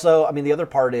 Well, so I mean, the other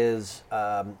part is,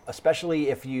 especially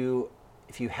if you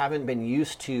haven't been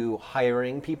used to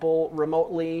hiring people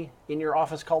remotely in your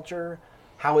office culture,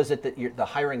 how is it that the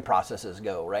hiring processes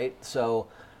go, right? So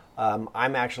I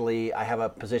have a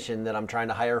position that I'm trying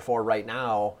to hire for right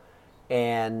now,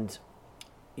 and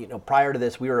prior to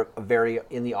this, we were a very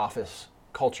in the office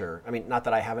culture. I mean, not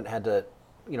that I haven't had to,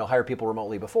 hire people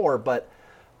remotely before, but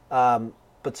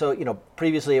so,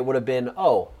 previously it would have been,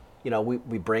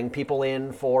 we bring people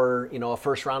in for, a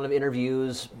first round of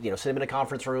interviews, sit them in a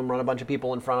conference room, run a bunch of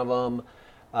people in front of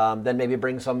them, then maybe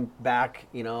bring some back,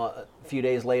 a few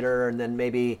days later, and then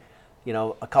maybe,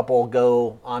 a couple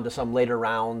go on to some later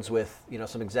rounds with,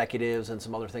 some executives and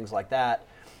some other things like that.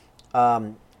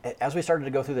 As we started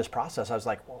to go through this process, I was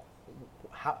like, well,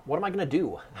 what am I going to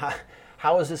do?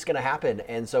 How is this going to happen?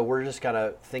 And so we're just kind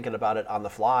of thinking about it on the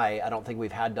fly. I don't think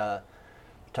we've had to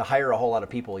hire a whole lot of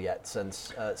people yet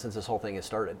since this whole thing has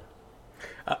started.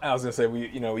 I was going to say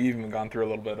we've even gone through a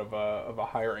little bit of a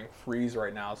hiring freeze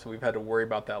right now, so we've had to worry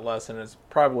about that less, and it's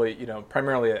probably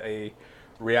primarily a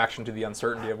reaction to the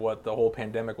uncertainty of what the whole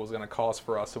pandemic was going to cost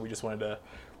for us. So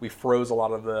we froze a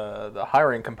lot of the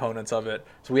hiring components of it.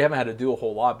 So we haven't had to do a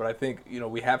whole lot, but I think,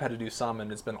 we have had to do some,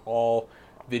 and it's been all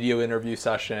video interview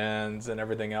sessions and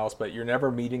everything else, but you're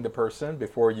never meeting the person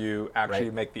before you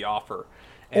actually make the offer.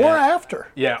 Or after.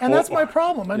 Yeah. And that's my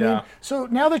problem. I mean, so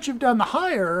now that you've done the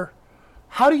hire,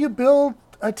 how do you build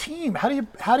a team? How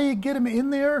do you get them in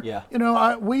there?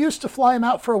 Yeah. We used to fly them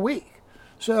out for a week.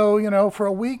 So, for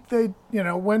a week, they,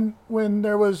 when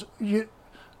there was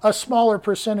a smaller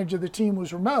percentage of the team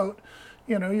was remote,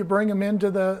 you bring them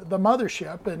into the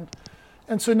mothership.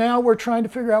 And so now we're trying to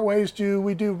figure out ways. Do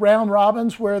we do round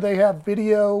robins where they have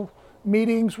video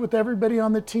meetings with everybody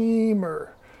on the team,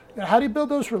 or how do you build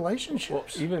those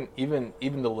relationships? Well,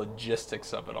 even the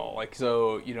logistics of it all. Like,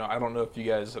 so, I don't know if you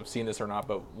guys have seen this or not,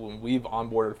 but when we've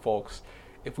onboarded folks,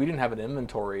 if we didn't have an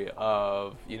inventory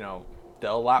of,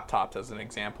 Dell laptops as an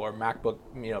example, or MacBook,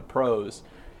 Pros,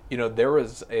 there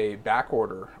was a back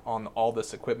order on all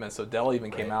this equipment. So Dell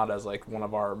even came out as like one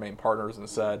of our main partners and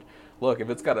said, look, if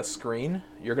it's got a screen,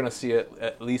 you're going to see it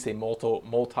at least a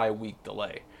multi-week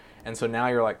delay. And so now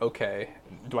you're like, okay,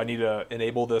 do I need to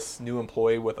enable this new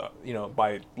employee with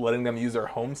by letting them use their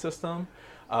home system,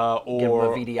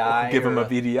 or give them a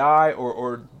VDI,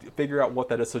 or figure out what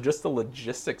that is. So just the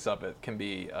logistics of it can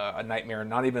be a nightmare.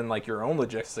 Not even like your own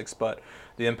logistics, but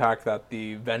the impact that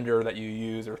the vendor that you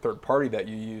use or third party that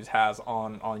you use has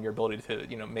on your ability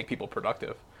to make people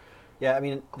productive. Yeah, I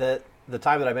mean the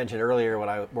time that I mentioned earlier when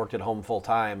I worked at home full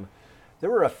time, there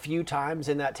were a few times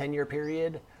in that 10-year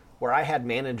period where I had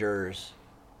managers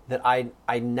that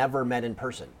I never met in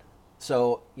person.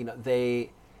 So, they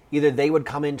would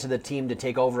come into the team to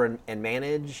take over and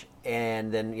manage,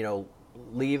 and then,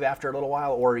 leave after a little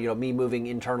while, or, me moving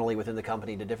internally within the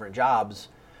company to different jobs.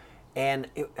 And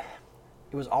it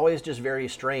was always just very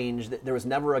strange that there was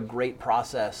never a great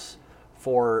process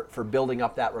for building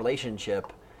up that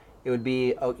relationship. It would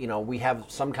be, we have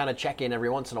some kind of check-in every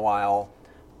once in a while,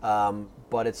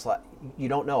 but it's like, you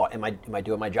don't know, am I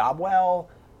doing my job well?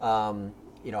 How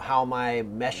am I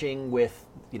meshing with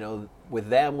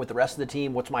them, with the rest of the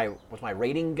team? What's my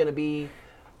rating going to be?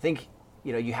 I think,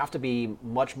 you have to be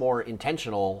much more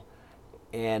intentional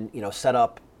and, set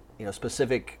up,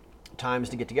 specific times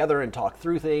to get together and talk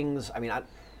through things. I mean,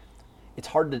 it's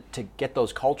hard to get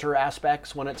those culture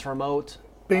aspects when it's remote.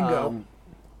 Bingo.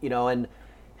 And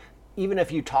even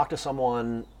if you talk to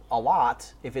someone a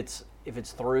lot, if it's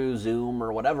through Zoom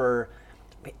or whatever,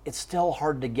 it's still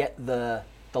hard to get the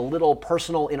little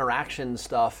personal interaction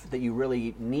stuff that you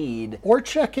really need. Or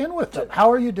check in with them.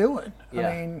 How are you doing? Yeah.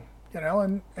 I mean,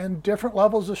 and different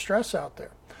levels of stress out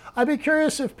there. I'd be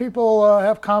curious if people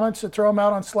have comments to throw them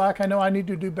out on Slack. I know I need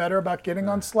to do better about getting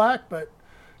on Slack, but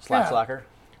Slacker.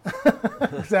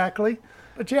 Exactly.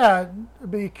 But yeah,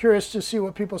 I'd be curious to see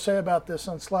what people say about this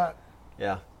on Slack.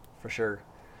 Yeah, for sure.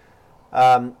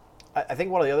 I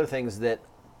think one of the other things that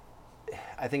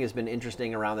I think has been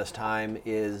interesting around this time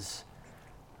is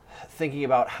thinking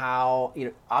about how,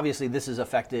 obviously this has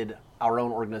affected our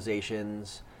own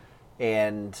organizations,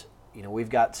 and, we've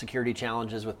got security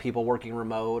challenges with people working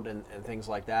remote and things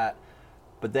like that.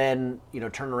 But then,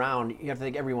 turn around, you have to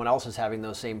think everyone else is having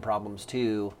those same problems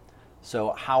too.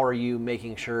 So how are you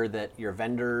making sure that your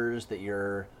vendors, that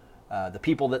your the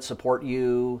people that support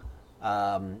you,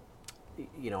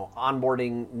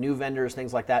 onboarding new vendors,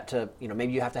 things like that, to,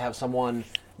 maybe you have to have someone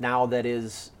now that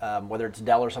is, whether it's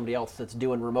Dell or somebody else, that's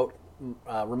doing remote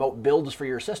builds for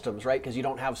your systems, right? Because you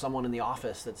don't have someone in the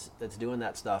office that's doing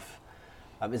that stuff.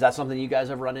 Is that something you guys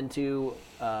have run into,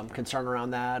 concern around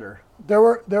that, or? There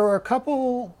were a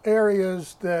couple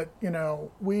areas that,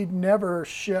 we'd never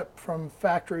ship from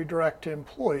factory direct to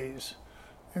employees.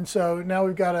 And so now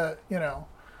we've got to,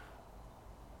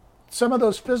 some of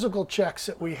those physical checks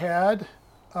that we had,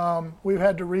 we've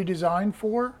had to redesign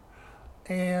for,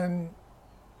 and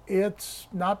it's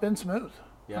not been smooth.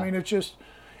 Yeah. I mean,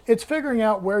 it's figuring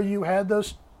out where you had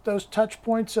those touch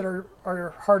points that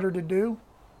are harder to do.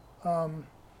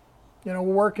 We're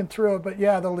working through it, but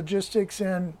yeah, the logistics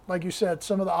and, like you said,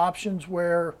 some of the options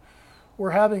where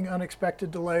we're having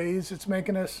unexpected delays, it's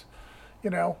making us,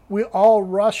 we all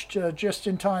rush to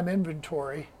just-in-time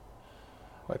inventory,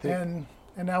 and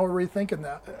now we're rethinking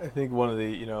that. I think one of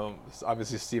the,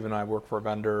 obviously Steve and I work for a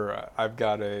vendor. I've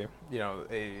got a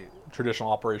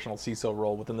traditional operational CISO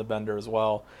role within the vendor as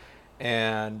well.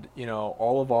 And,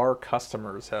 all of our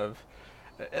customers have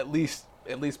at least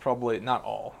probably, not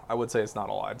all, I would say it's not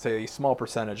all, I'd say a small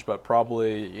percentage, but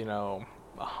probably,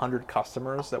 100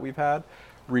 customers that we've had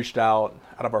reached out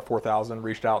of our 4,000,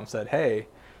 reached out and said, hey,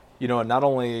 not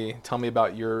only tell me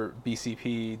about your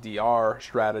BCP DR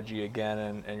strategy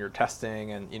again and your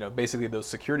testing and, basically those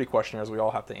security questionnaires we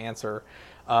all have to answer,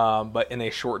 but in a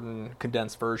shortened,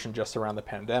 condensed version just around the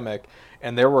pandemic.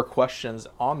 And there were questions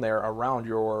on there around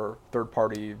your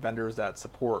third-party vendors that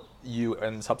support you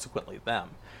and subsequently them.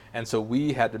 And so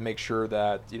we had to make sure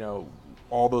that,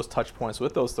 all those touch points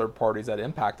with those third parties that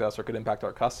impact us or could impact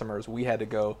our customers, we had to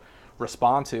go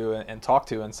respond to and talk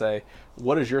to and say,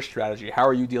 what is your strategy? How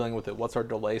are you dealing with it? What's our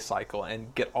delay cycle?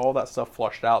 And get all that stuff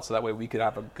flushed out so that way we could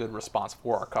have a good response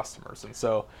for our customers. And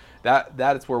so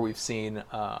that is where we've seen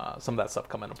some of that stuff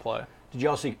come into play. Did you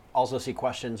also see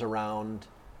questions around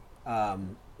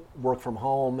work from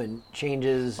home and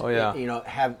changes? Oh,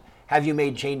 yeah. Have you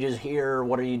made changes here?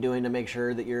 What are you doing to make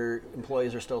sure that your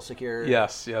employees are still secure?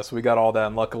 Yes, we got all that.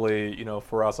 And luckily,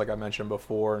 for us, like I mentioned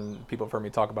before, and people have heard me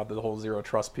talk about the whole zero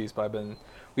trust piece, but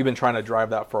we've been trying to drive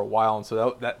that for a while. And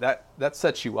so that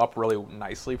sets you up really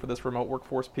nicely for this remote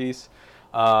workforce piece.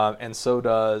 And so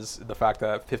does the fact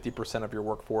that 50% of our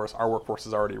workforce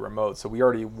is already remote. So we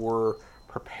already were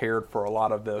prepared for a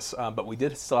lot of this, but we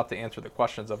did still have to answer the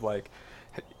questions of like,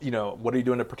 what are you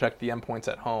doing to protect the endpoints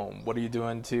at home? What are you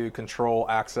doing to control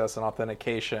access and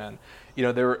authentication?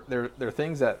 There are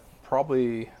things that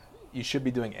probably you should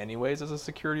be doing anyways as a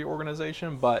security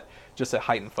organization, but just a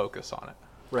heightened focus on it.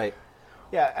 Right.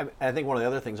 Yeah, I think one of the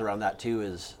other things around that too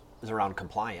is around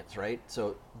compliance, right?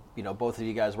 So, both of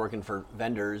you guys working for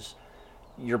vendors,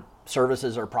 your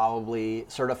services are probably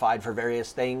certified for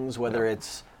various things, whether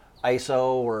it's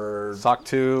ISO or SOC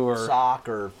 2 or SOC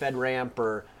or FedRAMP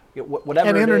or whatever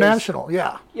and it international, is.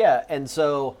 Yeah, and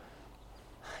so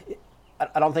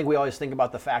I don't think we always think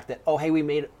about the fact that,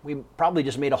 we probably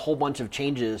just made a whole bunch of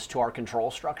changes to our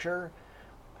control structure.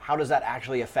 How does that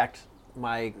actually affect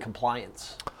my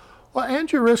compliance? Well, and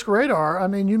your risk radar.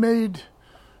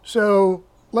 So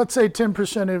let's say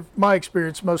 10% of my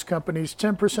experience, most companies,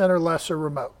 10% or less are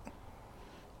remote.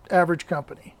 Average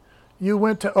company. You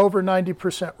went to over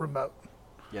 90% remote.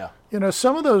 Yeah.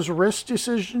 Some of those risk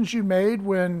decisions you made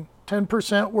when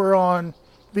 10% were on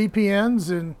VPNs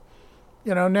and,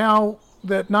 now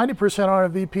that 90% are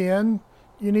on a VPN,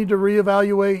 you need to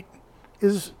reevaluate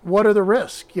what are the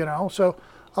risks, So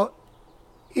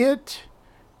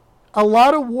a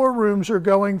lot of war rooms are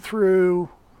going through,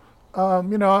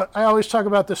 I always talk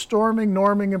about the storming,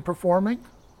 norming, and performing.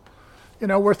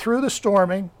 We're through the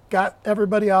storming, got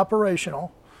everybody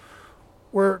operational.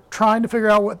 We're trying to figure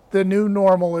out what the new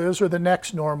normal is or the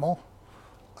next normal.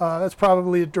 That's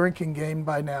probably a drinking game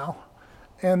by now.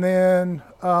 And then,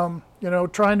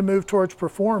 trying to move towards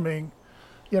performing,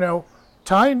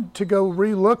 time to go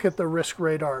relook at the risk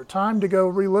radar, time to go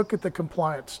relook at the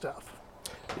compliance stuff.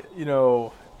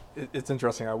 It's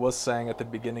interesting. I was saying at the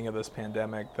beginning of this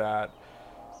pandemic that,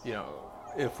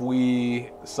 if we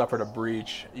suffered a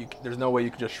breach, there's no way you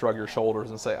could just shrug your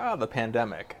shoulders and say, the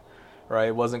pandemic. Right,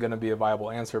 it wasn't going to be a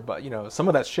viable answer, but some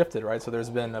of that's shifted, right? So there's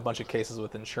been a bunch of cases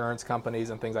with insurance companies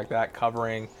and things like that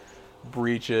covering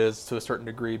breaches to a certain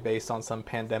degree based on some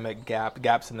pandemic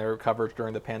gaps in their coverage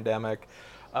during the pandemic.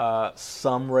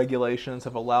 Some regulations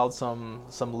have allowed some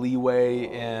leeway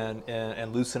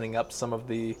and loosening up some of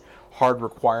the hard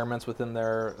requirements within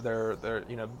their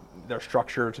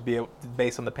structure to be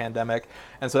based on the pandemic,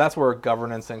 and so that's where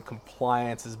governance and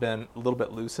compliance has been a little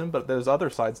bit loosened. But there's other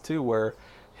sides too where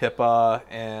HIPAA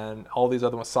and all these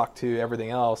other ones, SOC 2,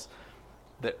 everything else,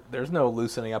 there's no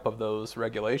loosening up of those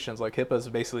regulations. Like HIPAA's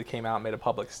basically came out and made a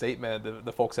public statement,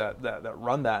 the folks that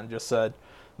run that, and just said,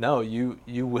 no, you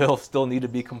will still need to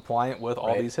be compliant with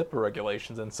all these HIPAA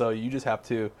regulations. And so you just have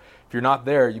to, if you're not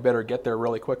there, you better get there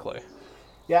really quickly.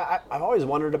 Yeah, I've always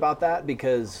wondered about that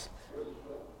because,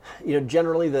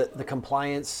 generally the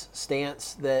compliance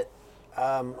stance that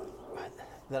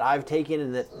I've taken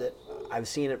and that I've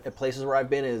seen at places where I've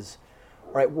been is,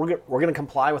 all right, we're going to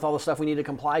comply with all the stuff we need to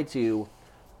comply to,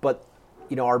 but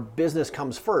our business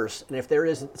comes first. And if there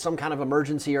is some kind of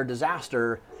emergency or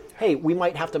disaster, hey, we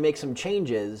might have to make some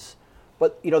changes.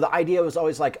 But the idea was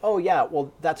always like, oh yeah,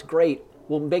 well that's great.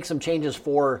 We'll make some changes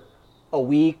for a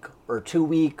week or 2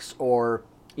 weeks or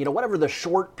whatever the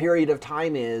short period of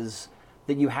time is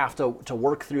that you have to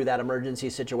work through that emergency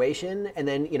situation. And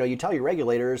then you tell your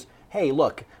regulators, hey,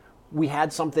 look, we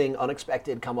had something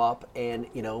unexpected come up and,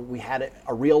 we had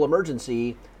a real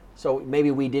emergency. So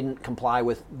maybe we didn't comply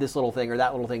with this little thing or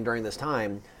that little thing during this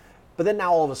time. But then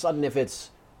now all of a sudden, if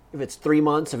it's 3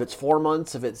 months, if it's 4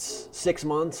 months, if it's 6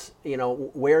 months,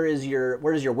 where does your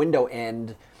window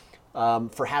end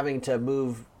for having to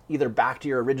move either back to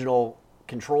your original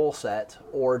control set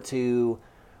or to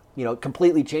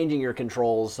completely changing your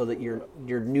controls so that your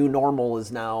new normal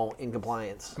is now in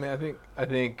compliance? I mean, I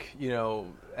think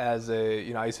as I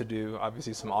used to do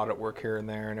obviously some audit work here and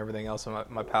there and everything else in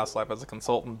my past life as a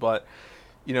consultant, but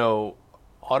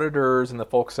auditors and the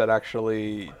folks that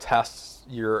actually test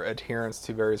your adherence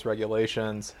to various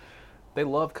regulations, they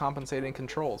love compensating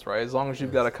controls, right? As long as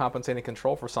you've got a compensating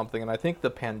control for something. And I think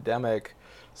the pandemic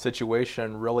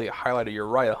situation really highlighted, you're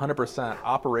right, 100%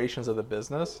 operations of the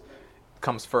business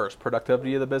comes first.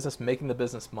 Productivity of the business, making the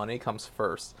business money comes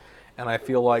first. And I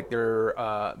feel like there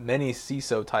are many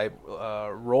CISO type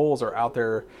roles are out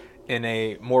there in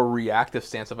a more reactive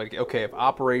stance of like, okay, if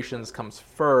operations comes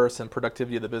first and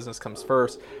productivity of the business comes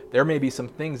first, there may be some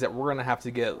things that we're going to have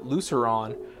to get looser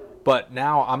on. But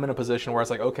now I'm in a position where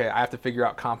it's like, okay, I have to figure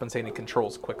out compensating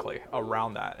controls quickly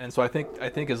around that. And so I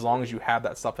think as long as you have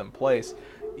that stuff in place,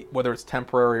 whether it's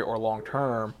temporary or long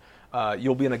term,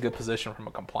 you'll be in a good position from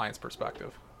a compliance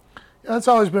perspective. That's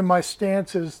always been my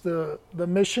stance. Is the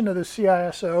mission of the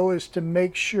CISO is to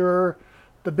make sure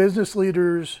the business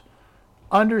leaders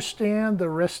understand the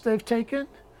risks they've taken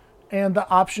and the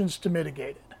options to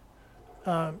mitigate it.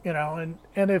 And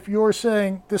if you're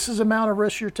saying this is the amount of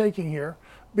risk you're taking here,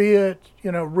 be it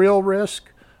real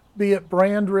risk, be it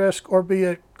brand risk, or be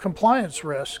it compliance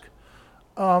risk,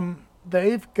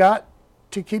 they've got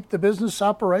to keep the business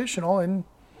operational, and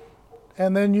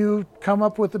then you come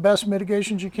up with the best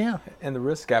mitigations you can. And the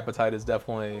risk appetite is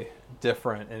definitely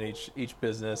different in each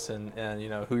business, and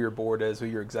who your board is, who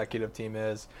your executive team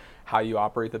is, how you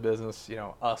operate the business.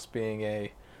 Us being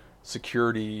a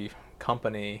security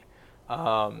company,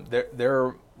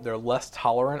 they're less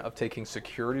tolerant of taking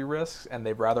security risks, and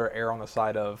they'd rather err on the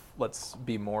side of let's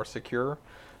be more secure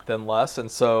than less.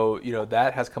 And so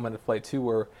that has come into play too,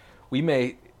 where we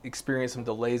may experience some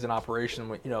delays in operation.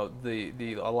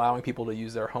 The allowing people to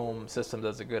use their home systems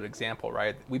as a good example,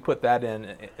 right? We put that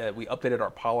in. We updated our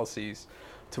policies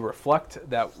to reflect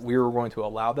that we were going to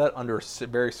allow that under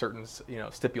very certain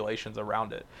stipulations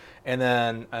around it, and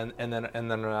then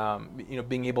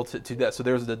being able to do that. So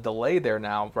there's the delay there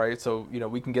now, right? So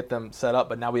we can get them set up,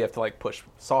 but now we have to push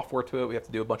software to it. We have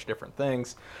to do a bunch of different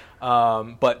things,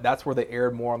 but that's where they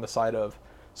erred more on the side of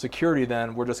security.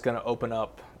 Then we're just going to open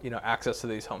up access to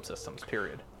these home systems,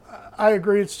 period. I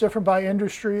agree. It's different by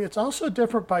industry. It's also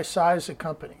different by size of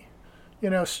company.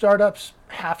 Startups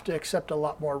have to accept a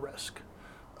lot more risk.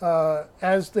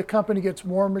 As the company gets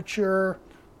more mature,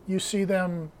 you see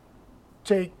them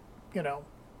take,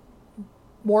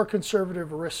 more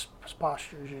conservative risk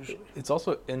postures usually. It's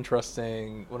also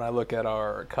interesting when I look at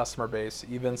our customer base,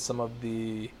 even some of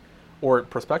or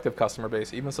prospective customer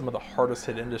base, even some of the hardest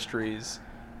hit industries,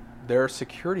 their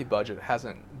security budget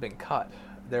hasn't been cut.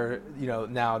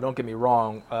 Now don't get me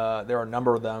wrong, there are a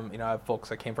number of them, I have folks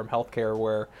that came from healthcare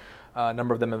where a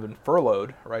number of them have been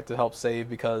furloughed, right, to help save,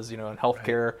 because in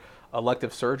healthcare,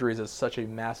 elective surgeries is such a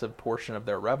massive portion of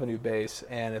their revenue base,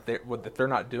 and if they're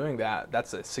not doing that,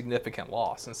 that's a significant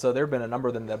loss. And so there have been a number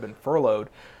of them that have been furloughed,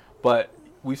 but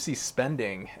we see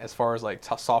spending as far as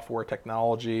software,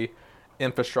 technology,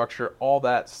 infrastructure, all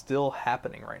that still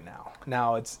happening right now.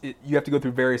 Now you have to go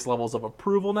through various levels of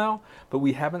approval now, but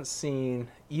we haven't seen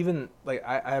even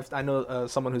I know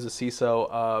someone who's a CISO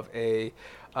of a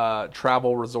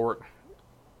travel resort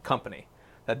company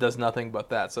that does nothing but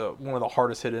that. So one of the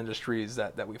hardest hit industries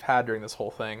that we've had during this whole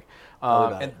thing,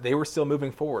 and they were still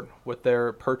moving forward with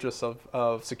their purchase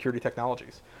of security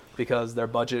technologies because their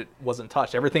budget wasn't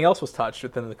touched. Everything else was touched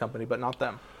within the company, but not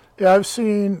them. Yeah, I've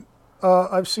seen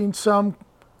some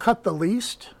cut the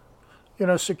least.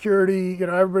 Security,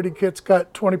 everybody gets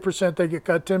cut 20%, they get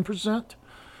cut 10%.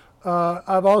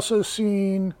 I've also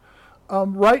seen,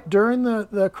 right during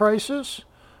the crisis,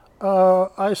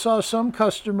 I saw some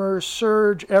customers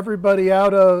surge everybody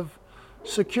out of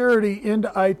security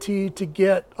into IT to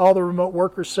get all the remote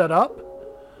workers set up.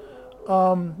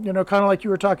 Kind of like you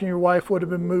were talking, your wife would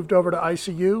have been moved over to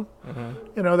ICU.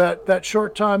 Mm-hmm. That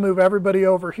short time, move everybody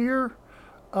over here.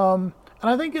 And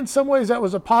I think in some ways that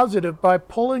was a positive by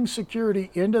pulling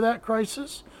security into that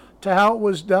crisis to how it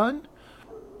was done.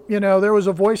 There was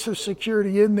a voice of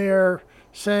security in there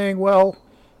saying, well,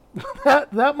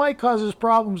 that might cause us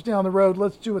problems down the road.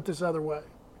 Let's do it this other way.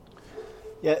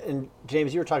 Yeah, and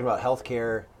James, you were talking about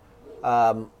healthcare.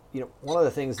 One of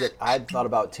the things that I'd thought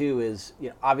about too is,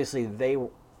 obviously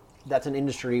that's an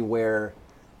industry where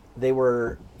they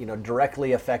were,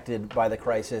 directly affected by the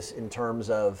crisis in terms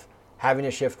of having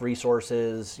to shift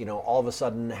resources, all of a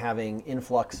sudden having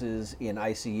influxes in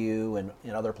ICU and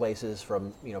in other places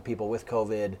from, people with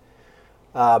COVID,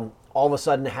 all of a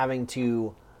sudden having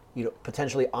to,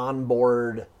 potentially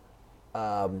onboard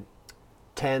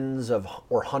tens of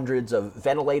or hundreds of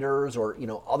ventilators or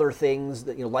other things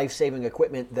that life-saving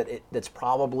equipment that's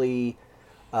probably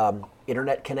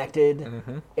internet connected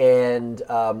and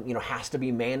has to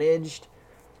be managed.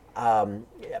 I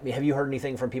mean, have you heard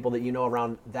anything from people that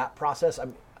around that process?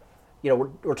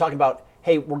 We're talking about,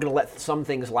 hey, we're going to let some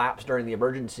things lapse during the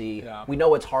emergency. Yeah. We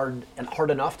know it's hard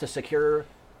enough to secure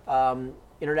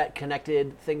internet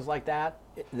connected things like that.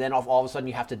 Then all of a sudden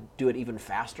you have to do it even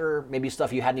faster. Maybe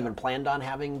stuff you hadn't even planned on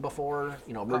having before.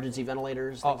 Emergency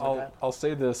ventilators, things like that. I'll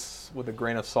say this with a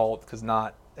grain of salt because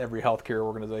not every healthcare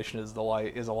organization is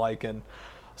alike, and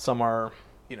some are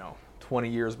 20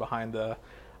 years behind the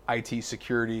IT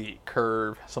security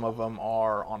curve. Some of them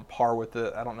are on par with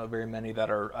it. I don't know very many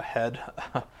that are ahead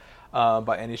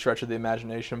by any stretch of the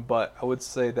imagination, but I would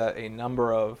say that a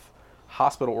number of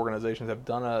hospital organizations have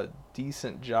done a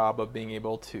decent job of being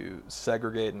able to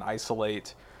segregate and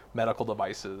isolate medical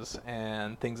devices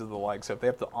and things of the like. So if they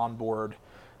have to onboard,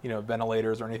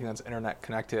 ventilators or anything that's internet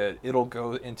connected, it'll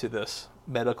go into this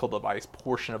medical device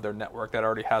portion of their network that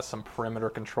already has some perimeter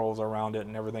controls around it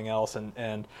and everything else,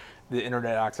 and the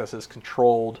internet access is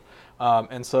controlled.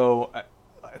 And so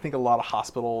I think a lot of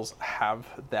hospitals have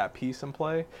that piece in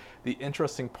play. The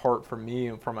interesting part for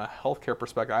me from a healthcare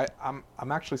perspective,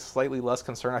 I'm actually slightly less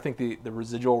concerned. I think the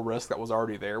residual risk that was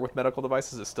already there with medical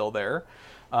devices is still there,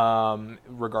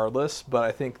 regardless. But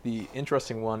I think the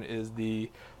interesting one is the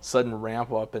sudden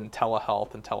ramp up in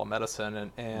telehealth and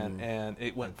telemedicine, and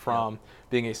it went from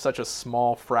being such a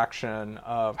small fraction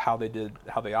of how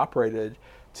they operated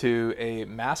to a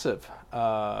massive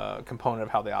component of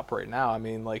how they operate now. I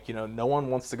mean, no one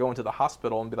wants to go into the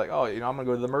hospital and be like, oh, I'm going to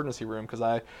go to the emergency room because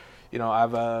I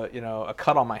have a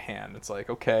cut on my hand. It's like,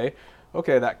 okay,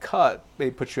 that cut may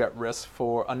put you at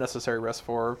unnecessary risk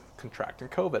for contracting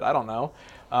COVID. I don't know.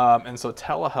 And so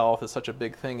telehealth is such a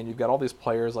big thing, and you've got all these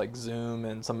players like Zoom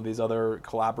and some of these other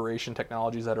collaboration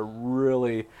technologies that are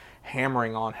really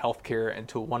hammering on healthcare and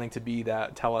to wanting to be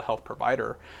that telehealth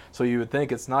provider. So you would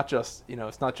think it's not just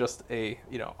a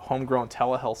homegrown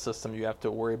telehealth system you have to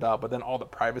worry about, but then all the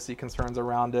privacy concerns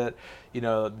around it,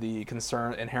 the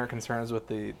inherent concerns with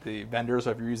the vendors.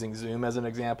 So if you're using Zoom as an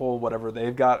example, whatever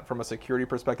they've got from a security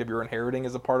perspective, you're inheriting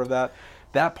as a part of that.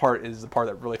 That part is the part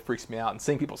that really freaks me out. And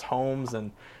seeing people's homes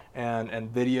and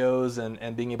videos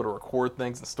and being able to record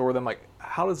things and store them, like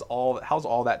how's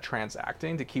all that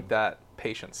transacting to keep that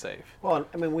patient safe? Well,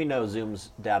 I mean, we know Zoom's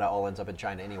data all ends up in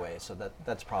China anyway, so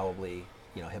that's probably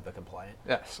HIPAA compliant.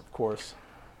 Yes, of course.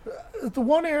 The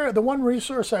one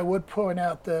resource I would point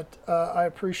out that I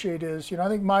appreciate is, I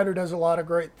think MITRE does a lot of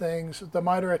great things. The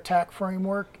MITRE attack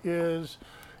framework is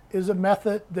a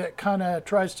method that kind of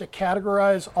tries to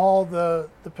categorize all the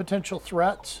potential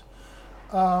threats.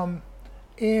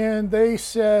 And they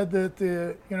said that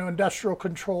the industrial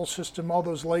control system, all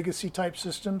those legacy type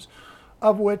systems,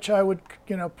 of which I would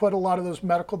put a lot of those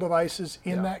medical devices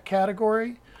in that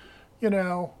category.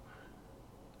 You've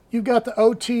got the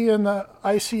OT and the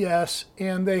ICS,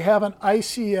 and they have an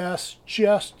ICS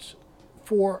just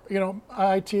for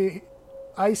ICS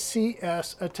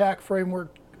attack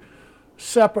framework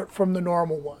separate from the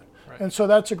normal one. Right. And so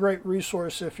that's a great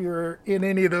resource if you're in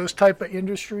any of those type of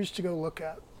industries to go look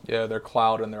at. Yeah, their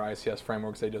cloud and their ICS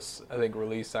frameworks, they just, I think,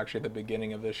 released actually at the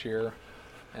beginning of this year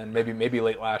and maybe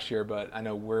late last year, but I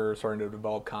know we're starting to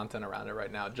develop content around it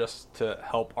right now just to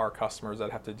help our customers that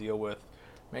have to deal with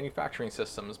manufacturing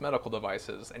systems, medical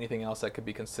devices, anything else that could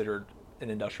be considered an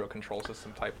industrial control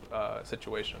system type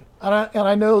situation. And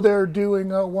I know they're doing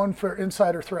one for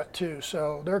insider threat too,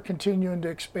 so they're continuing to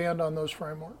expand on those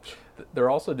frameworks.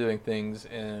 They're also doing things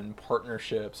in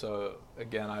partnership. So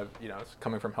again,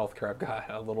 coming from healthcare, I've got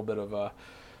a little bit of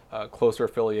a closer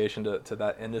affiliation to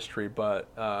that industry, but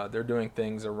they're doing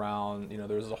things around,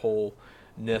 there's a whole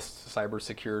NIST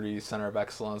Cybersecurity Center of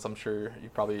Excellence. I'm sure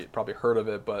you've probably heard of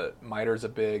it, but MITRE's a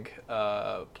big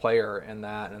player in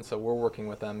that, and so we're working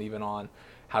with them even on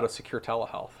how to secure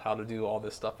telehealth, how to do all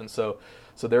this stuff, and so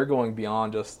they're going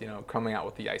beyond just coming out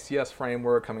with the ICS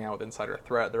framework, coming out with insider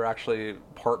threat. They're actually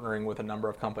partnering with a number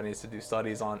of companies to do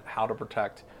studies on how to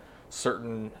protect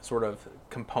certain sort of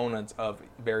components of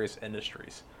various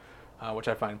industries, which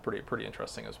I find pretty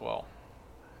interesting as well.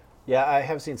 Yeah, I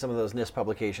have seen some of those NIST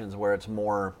publications where it's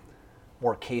more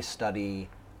case study,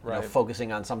 right,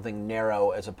 focusing on something narrow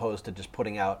as opposed to just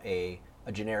putting out a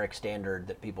generic standard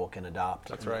that people can adopt.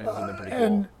 That's right. Those have been pretty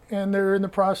cool. And they're in the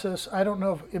process, I don't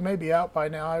know if it may be out by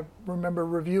now, I remember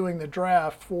reviewing the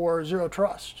draft for Zero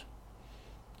Trust.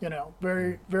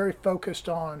 Very, very focused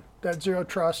on that Zero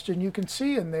Trust. And you can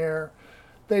see in there,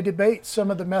 they debate some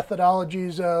of the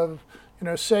methodologies of,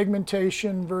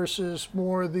 segmentation versus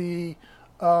more the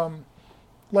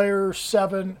layer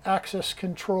 7 access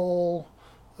control,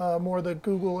 more the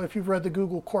Google, if you've read the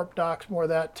Google Corp docs, more of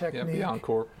that technique. Yeah,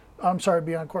 BeyondCorp. I'm sorry,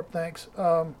 BeyondCorp, thanks.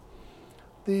 So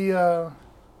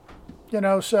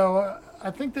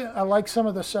I think that I like some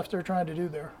of the stuff they're trying to do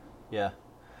there. Yeah.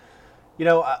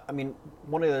 I mean,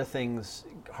 one of the other things,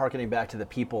 harkening back to the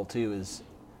people too, is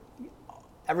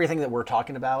everything that we're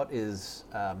talking about is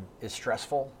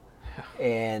stressful.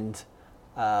 And,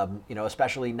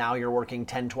 especially now you're working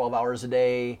 10, 12 hours a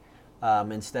day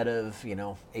instead of,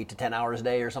 8 to 10 hours a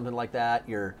day or something like that.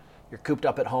 You're cooped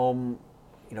up at home,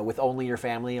 with only your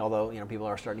family, although, people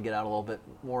are starting to get out a little bit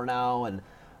more now. And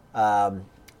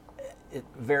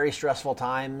very stressful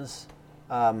times.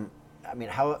 I mean,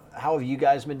 how have you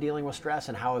guys been dealing with stress,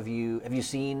 and have you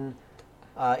seen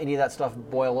any of that stuff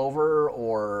boil over,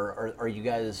 or are you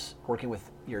guys working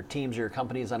with your teams or your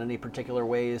companies on any particular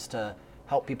ways to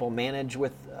help people manage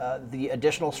with the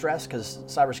additional stress? Because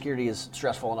cybersecurity is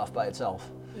stressful enough by itself.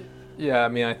 Yeah, I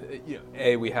mean,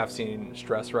 we have seen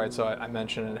stress, right? So I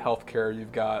mentioned in healthcare,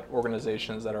 you've got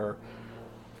organizations that are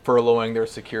furloughing their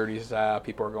security staff.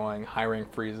 People are going hiring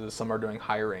freezes. Some are doing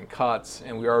hiring cuts,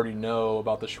 and we already know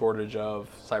about the shortage of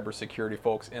cybersecurity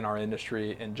folks in our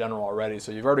industry in general already.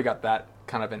 So you've already got that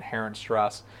kind of inherent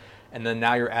stress, and then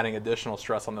now you're adding additional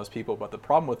stress on those people. But the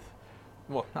problem with,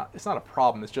 it's not a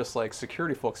problem. It's just like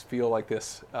security folks feel like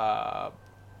this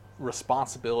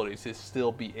responsibility to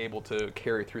still be able to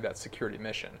carry through that security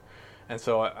mission. And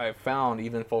so I found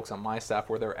even folks on my staff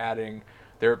where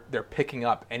they're picking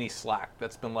up any slack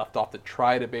that's been left off to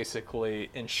try to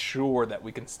basically ensure that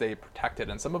we can stay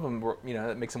protected. And some of them,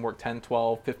 it makes them work 10,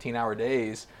 12, 15-hour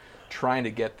days trying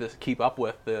to keep up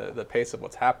with the pace of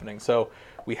what's happening. So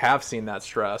we have seen that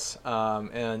stress.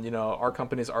 And, our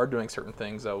companies are doing certain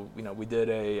things. So, we did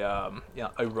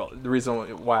the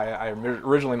reason why I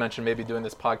originally mentioned maybe doing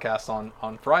this podcast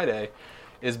on Friday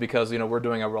is because, we're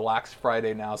doing a relaxed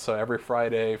Friday now. So every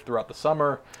Friday throughout the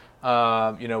summer,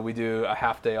 we do a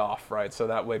half day off, right? So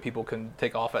that way people can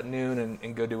take off at noon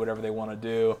and go do whatever they want to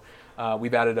do.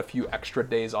 We've added a few extra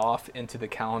days off into the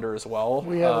calendar as well.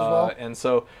 We have as well. And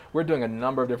so we're doing a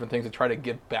number of different things to try to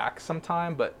give back some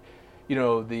time. But,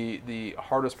 the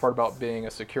hardest part about being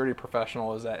a security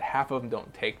professional is that half of them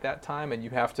don't take that time, and you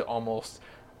have to almost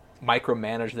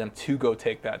micromanage them to go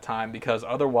take that time, because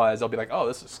otherwise they'll be like, oh,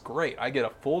 this is great. I get a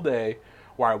full day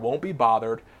where I won't be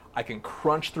bothered. I can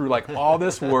crunch through like all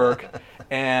this work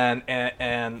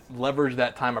and leverage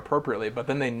that time appropriately, but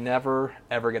then they never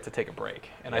ever get to take a break.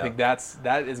 And I think that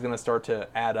is going to start to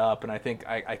add up, and I think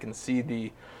I can see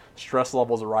the stress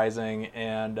levels rising,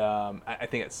 and I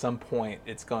think at some point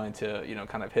it's going to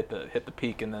kind of hit the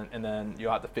peak, and then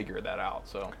you'll have to figure that out.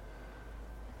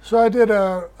 So I did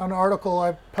an article,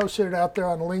 I posted it out there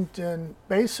on LinkedIn,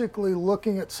 basically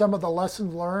looking at some of the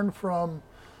lessons learned from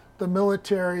the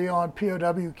military on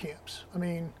POW camps. I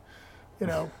mean,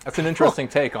 that's an interesting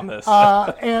take on this.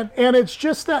 And it's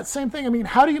just that same thing. I mean,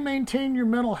 how do you maintain your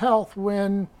mental health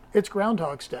when it's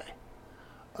Groundhog's Day?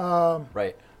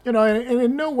 Right. And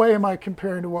in no way am I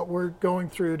comparing to what we're going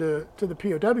through to the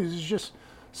POWs. It's just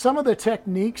some of the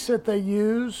techniques that they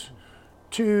use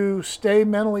to stay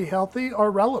mentally healthy are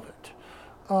relevant.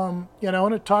 And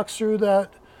it talks through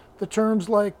that the terms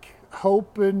like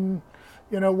hope and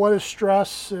what is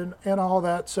stress and all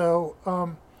that. So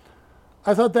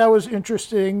I thought that was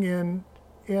interesting, and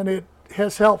it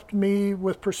has helped me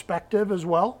with perspective as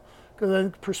well, because I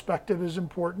think perspective is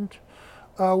important.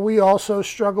 We also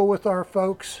struggle with our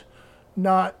folks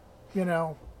not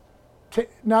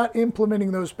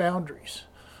implementing those boundaries,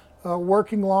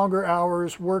 working longer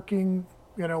hours, working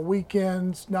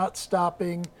weekends, not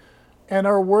stopping, and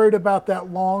are worried about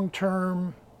that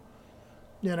long-term,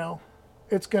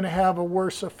 it's going to have a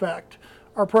worse effect.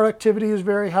 Our productivity is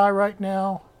very high right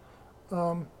now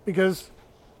because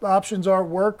the options are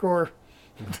work or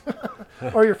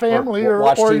or your family or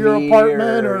your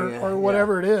apartment or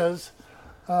whatever it is.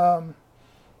 But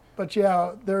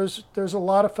there's a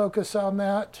lot of focus on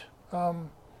that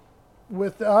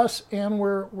with us, and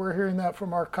we're hearing that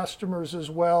from our customers as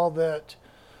well, that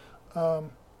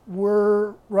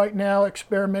we're right now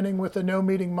experimenting with a no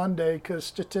meeting Monday, because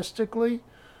statistically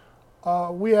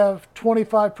we have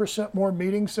 25% more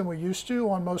meetings than we used to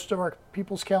on most of our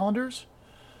people's calendars.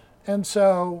 And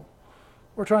so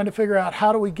we're trying to figure out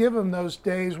how do we give them those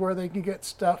days where they can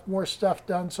get more stuff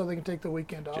done so they can take the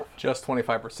weekend off. Just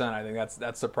 25%. I think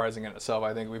that's surprising in itself.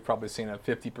 I think we've probably seen a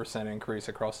 50% increase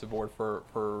across the board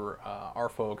for our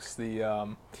folks.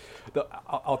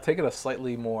 I'll take it a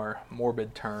slightly more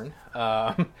morbid turn.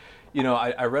 I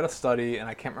read a study, and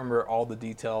I can't remember all the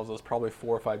details. It was probably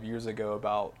 4 or 5 years ago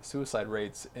about suicide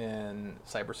rates in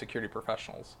cybersecurity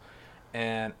professionals.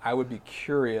 And I would be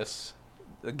curious,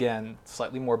 again,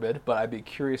 slightly morbid, but I'd be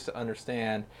curious to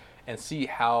understand and see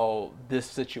how this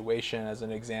situation, as an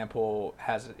example,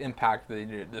 has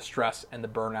impacted the stress and the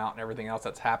burnout and everything else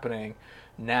that's happening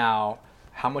now.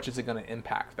 How much is it going to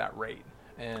impact that rate?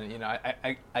 And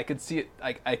I could see it.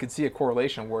 I could see a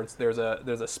correlation where there's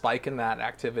a spike in that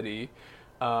activity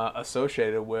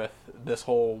associated with this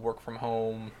whole work from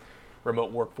home,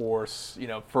 remote workforce,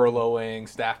 furloughing,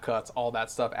 staff cuts, all that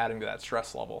stuff adding to that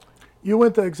stress level. You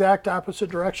went the exact opposite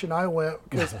direction I went,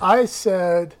 because I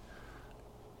said,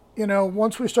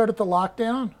 once we started the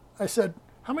lockdown, I said,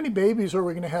 how many babies are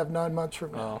we going to have 9 months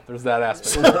from now? Oh, there's that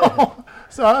aspect.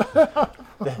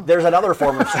 There's another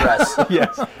form of stress.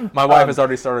 Yes. My wife has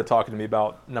already started talking to me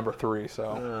about number 3.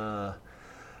 So.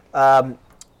 I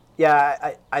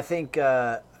think,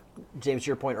 James, to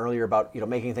your point earlier about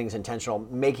making things intentional,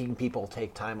 making people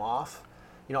take time off.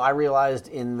 I realized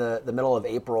in the middle of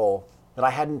April that I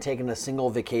hadn't taken a single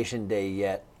vacation day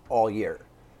yet all year.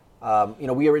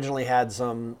 We originally had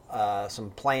some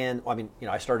plan.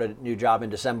 I started a new job in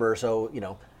December, so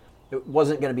it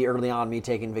wasn't going to be early on me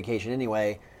taking vacation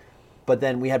anyway. But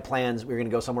then we had plans. We were going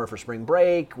to go somewhere for spring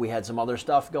break. We had some other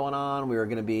stuff going on. We were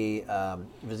going to be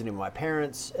visiting my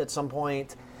parents at some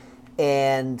point,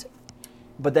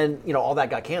 but then all that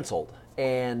got canceled.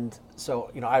 And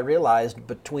so I realized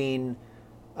between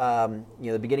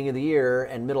the beginning of the year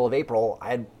and middle of April,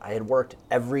 I had worked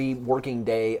every working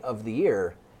day of the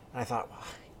year. And I thought,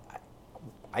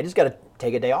 I just got to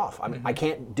take a day off. I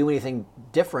can't do anything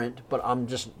different, but I'm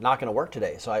just not going to work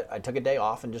today. So I took a day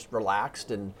off and just relaxed.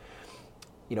 And,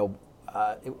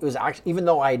 it was actually, even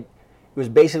though it was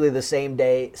basically the same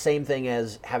thing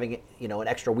as having, an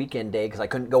extra weekend day because I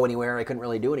couldn't go anywhere. I couldn't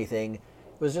really do anything. It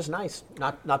was just nice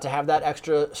not to have that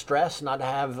extra stress, not to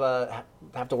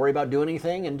have to worry about doing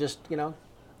anything, and just,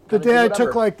 The day I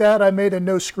took like that, I made a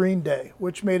no screen day,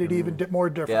 which made it even more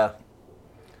different. Yeah.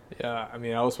 Yeah, I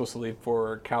was supposed to leave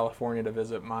for California to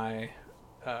visit my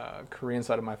Korean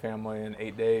side of my family in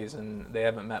 8 days, and they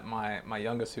haven't met my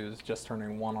youngest, who's just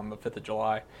turning 1 on the 5th of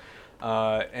July.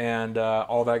 And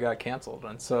all that got canceled.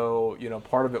 And so,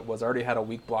 part of it was I already had a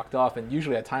week blocked off, and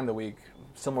usually I time the week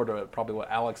similar to probably what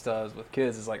Alex does with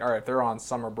kids, is like, all right, if they're on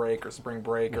summer break or spring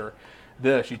break or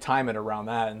this, you time it around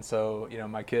that. And so,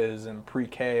 my kid is in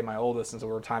pre-K, my oldest, and so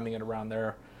we're timing it around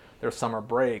their summer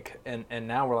break. And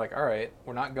now we're like, all right,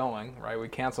 we're not going, right? We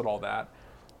canceled all that.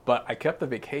 But I kept the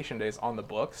vacation days on the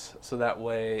books, so that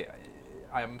way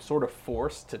I'm sort of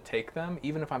forced to take them,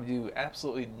 even if I do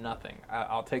absolutely nothing.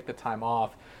 I'll take the time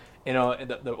off.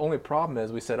 The only problem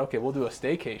is we said, okay, we'll do a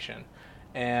staycation,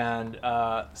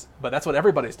 but that's what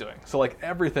everybody's doing. So like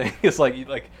everything is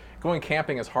like going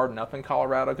camping is hard enough in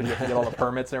Colorado because you have to get all the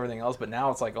permits and everything else, but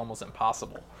now it's like almost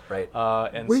impossible. Right.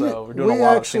 So we're doing a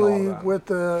lot of seeing all of that. We actually, with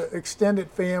the extended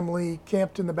family,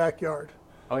 camped in the backyard.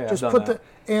 Oh yeah, just I've put done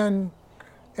that.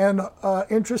 And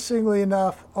interestingly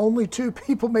enough, only 2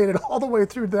 people made it all the way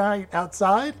through the night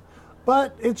outside,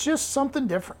 but it's just something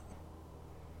different.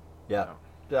 Yeah.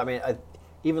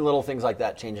 Even little things like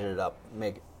that, changing it up,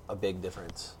 make a big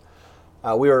difference.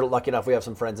 We were lucky enough, we have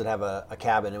some friends that have a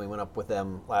cabin, and we went up with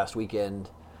them last weekend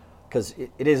because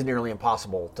it is nearly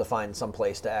impossible to find some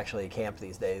place to actually camp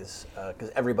these days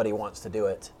because everybody wants to do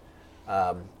it.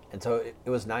 And so it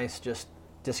was nice just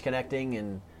disconnecting,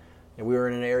 and we were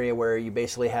in an area where you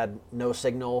basically had no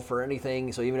signal for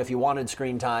anything, so even if you wanted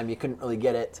screen time, you couldn't really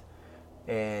get it.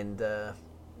 And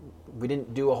we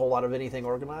didn't do a whole lot of anything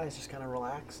organized, just kind of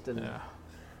relaxed and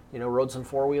rode some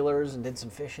 4-wheelers and did some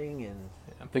fishing. And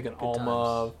I'm thinking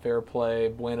Alma, Fairplay,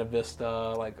 Buena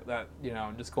Vista, like that,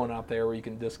 just going out there where you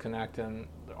can disconnect and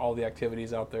all the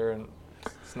activities out there, and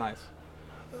it's nice.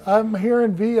 I'm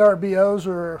hearing VRBOs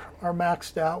are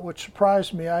maxed out, which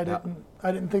surprised me. I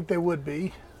didn't think they would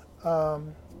be.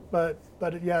 But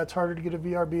yeah, it's harder to get a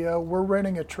VRBO. We're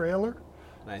renting a trailer,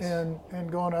 nice.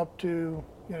 and going up to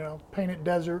Painted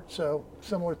Desert, so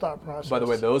similar thought process. By the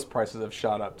way, those prices have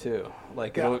shot up too.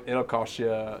 Like it'll cost you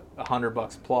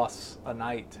 $100 plus a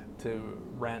night to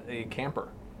rent a camper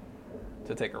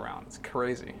to take around. It's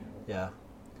crazy. Yeah.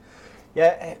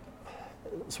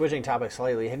 Switching topics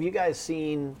slightly, have you guys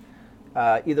seen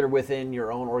either within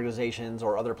your own organizations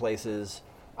or other places?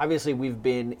 Obviously, we've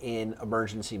been in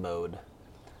emergency mode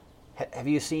Have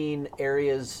you seen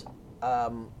areas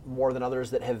more than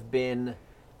others that have been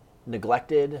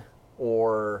neglected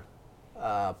or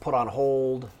put on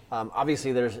hold?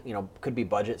 Obviously, there's could be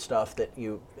budget stuff that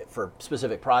for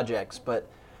specific projects, but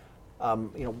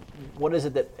what is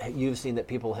it that you've seen that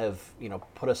people have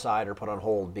put aside or put on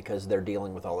hold because they're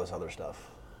dealing with all this other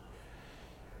stuff?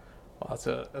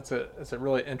 Well, that's a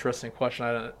really interesting question.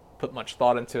 I didn't put much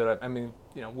thought into it. I mean,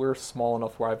 we're small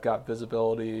enough where I've got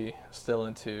visibility still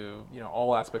into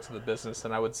all aspects of the business,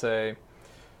 and I would say,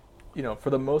 for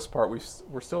the most part,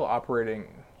 we're still operating,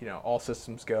 all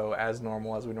systems go as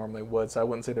normal as we normally would. So I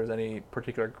wouldn't say there's any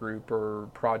particular group or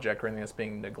project or anything that's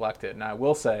being neglected. And I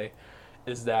will say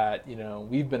is that,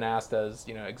 we've been asked as,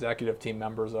 executive team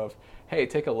members of, hey,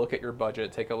 take a look at your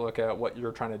budget, take a look at what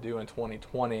you're trying to do in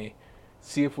 2020,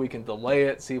 see if we can delay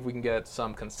it, see if we can get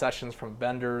some concessions from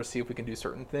vendors, see if we can do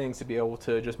certain things to be able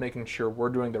to just making sure we're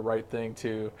doing the right thing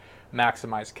to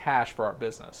maximize cash for our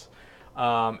business.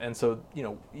 And so,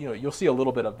 you'll see a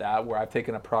little bit of that where I've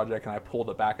taken a project and I pulled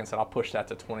it back and said, I'll push that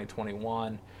to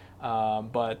 2021.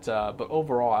 But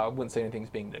overall, I wouldn't say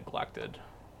anything's being neglected.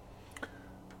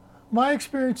 My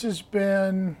experience has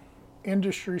been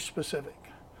industry specific.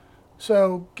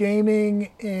 So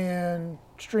gaming and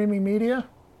streaming media,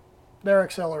 they're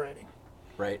accelerating.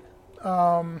 Right.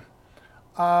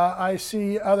 I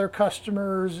see other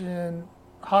customers in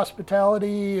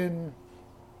hospitality and,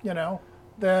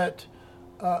 that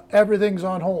everything's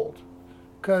on hold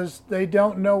because they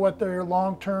don't know what their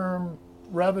long-term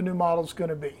revenue model is going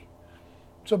to be.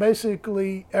 So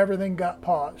basically, everything got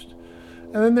paused.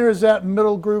 And then there's that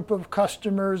middle group of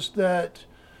customers that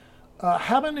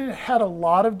haven't had a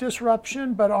lot of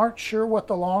disruption, but aren't sure what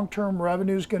the long-term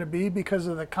revenue is going to be because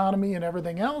of the economy and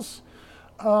everything else.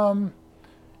 And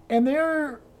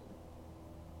a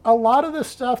lot of the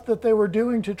stuff that they were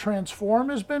doing to transform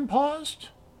has been paused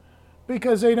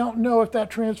because they don't know if that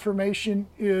transformation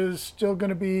is still going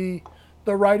to be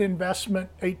the right investment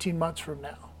 18 months from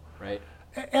now. Right.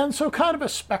 And so kind of a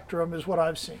spectrum is what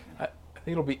I've seen. I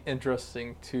think it'll be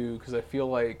interesting too, because I feel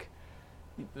like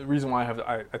the reason why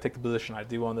I take the position I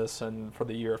do on this and for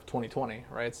the year of 2020,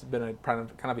 right? It's been a kind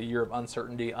of a year of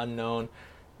uncertainty, unknown.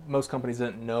 Most companies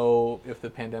didn't know if the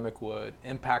pandemic would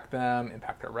impact them,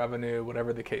 impact their revenue,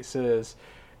 whatever the case is.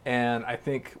 And I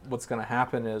think what's going to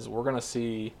happen is we're going to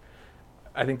see,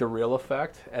 I think, the real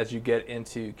effect as you get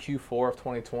into Q4 of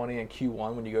 2020 and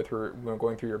Q1 when we're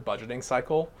going through your budgeting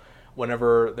cycle.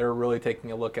 Whenever they're really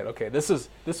taking a look at, okay, this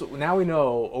now we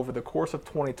know over the course of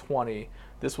 2020,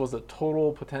 this was the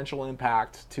total potential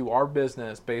impact to our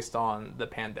business based on the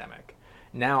pandemic.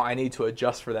 Now I need to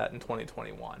adjust for that in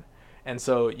 2021. And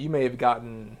so you may have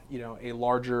gotten, a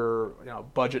larger,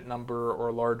 budget number or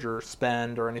a larger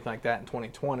spend or anything like that in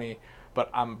 2020,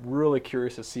 but I'm really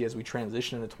curious to see as we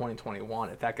transition into 2021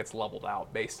 if that gets leveled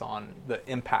out based on the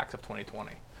impact of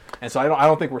 2020. And so I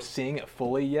don't think we're seeing it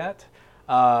fully yet.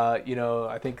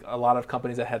 I think a lot of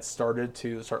companies that had started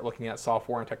to start looking at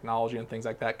software and technology and things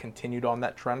like that continued on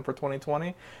that trend for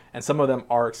 2020. And some of them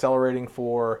are accelerating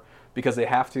because they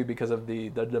have to, because of the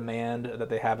demand that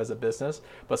they have as a business.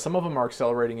 But some of them are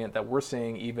accelerating it that we're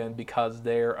seeing even because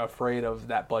they're afraid of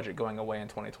that budget going away in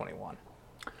 2021.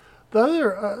 The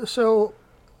other, so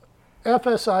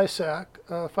FS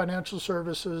ISAC, Financial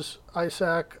Services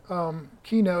ISAC,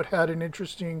 keynote had an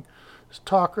interesting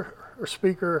talker.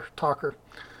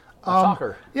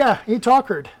 Yeah, he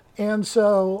talkered. And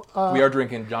so we are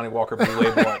drinking Johnny Walker Blue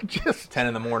Label at just 10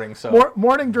 in the morning. So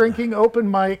morning drinking, open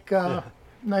mic,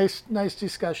 nice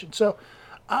discussion. So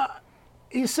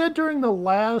he said during the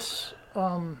last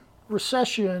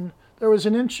recession, there was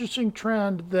an interesting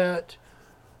trend that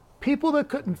people that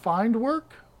couldn't find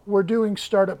work were doing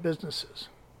startup businesses.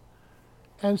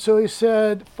 And so he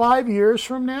said 5 years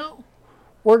from now,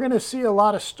 we're going to see a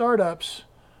lot of startups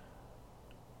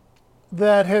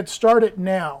that had started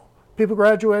now. People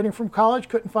graduating from college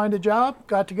couldn't find a job,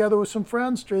 got together with some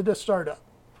friends, did a startup.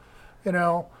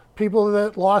 People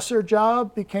that lost their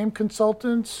job became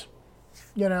consultants,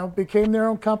 became their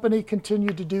own company,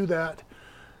 continued to do that.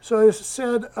 So as I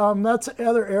said, that's the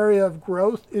other area of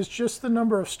growth is just the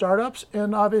number of startups.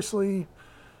 And obviously,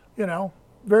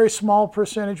 very small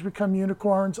percentage become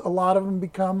unicorns. A lot of them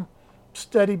become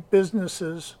steady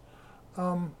businesses.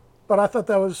 But I thought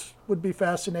that would be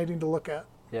fascinating to look at.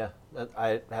 Yeah,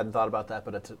 I hadn't thought about that,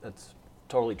 but it's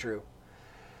totally true.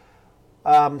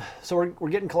 So we're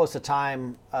getting close to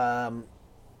time.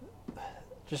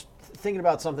 Just thinking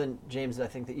about something, James, that I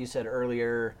think that you said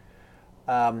earlier.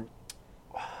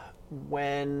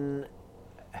 When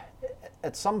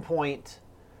at some point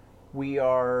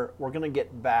we're going to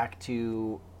get back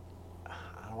to,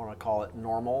 I don't want to call it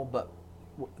normal, but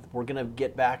we're going to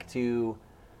get back to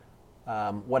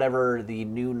whatever the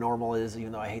new normal is,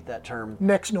 even though I hate that term.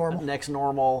 Next normal. Next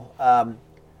normal.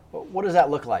 What does that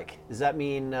look like? Does that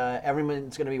mean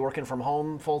everyone's going to be working from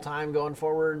home full time going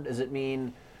forward? Does it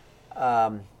mean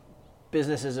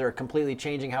businesses are completely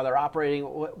changing how they're operating?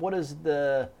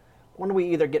 When do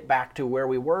we either get back to where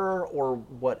we were or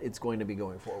what it's going to be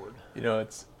going forward?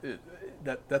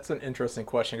 That's an interesting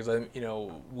question, because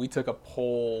we took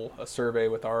a survey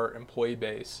with our employee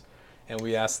base, and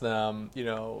we asked them,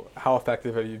 how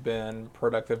effective have you been,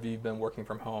 productive have you been working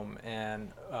from home?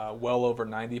 And well over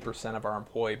 90% of our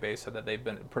employee base said that they've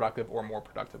been productive or more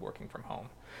productive working from home.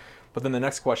 But then the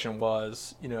next question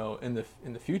was, in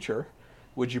the future,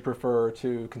 would you prefer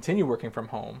to continue working from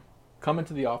home, come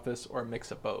into the office, or a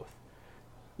mix of both?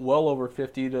 Well over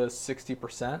 50 to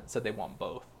 60% said they want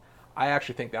both. I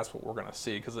actually think that's what we're going to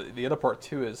see, because the other part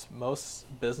too is most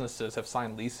businesses have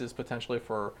signed leases potentially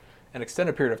for an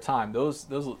extended period of time. Those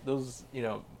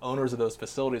owners of those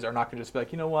facilities are not going to just be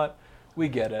like, you know what, we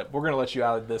get it, we're going to let you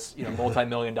out of this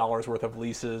multi-million dollars worth of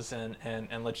leases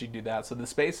and let you do that. So the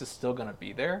space is still going to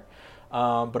be there,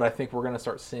 but I think we're going to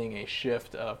start seeing a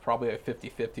shift of probably a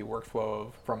 50-50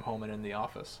 workflow from home and in the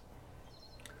office.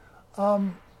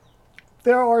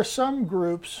 There are some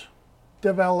groups,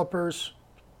 developers,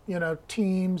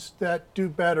 teams that do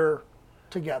better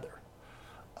together.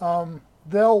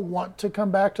 They'll want to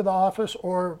come back to the office,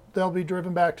 or they'll be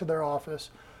driven back to their office.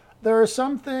 There are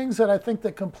some things that I think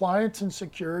that compliance and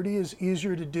security is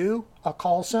easier to do. A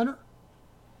call center,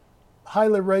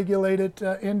 highly regulated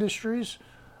industries,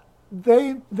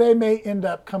 they may end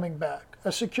up coming back.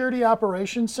 A security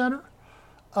operations center,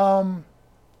 I'm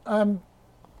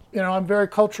very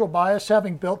cultural biased,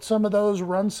 having built some of those,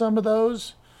 run some of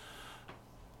those.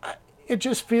 It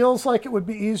just feels like it would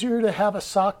be easier to have a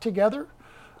SOC together.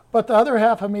 But the other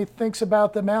half of me thinks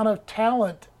about the amount of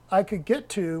talent I could get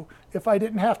to if I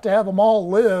didn't have to have them all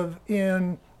live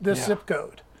in this zip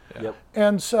code. Yeah. Yep.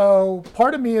 And so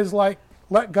part of me is like,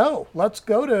 let go. Let's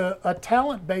go to a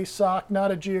talent-based SOC,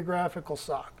 not a geographical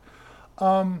SOC.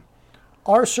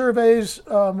 Our surveys,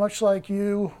 much like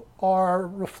you, are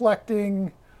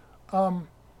reflecting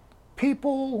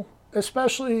people,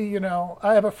 especially,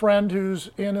 I have a friend who's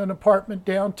in an apartment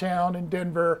downtown in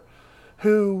Denver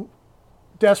who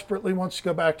desperately wants to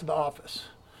go back to the office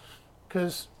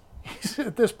because he's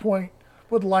at this point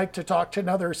would like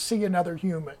to see another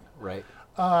human. Right.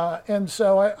 And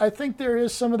so I think there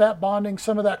is some of that bonding,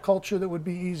 some of that culture that would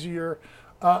be easier.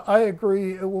 I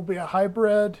agree it will be a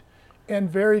hybrid and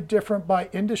very different by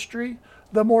industry.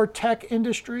 The more tech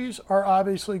industries are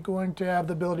obviously going to have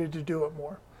the ability to do it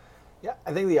more. Yeah,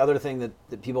 I think the other thing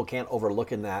that people can't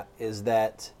overlook in that is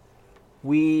that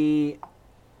we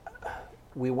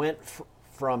went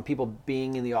from people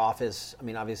being in the office, I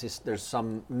mean, obviously there's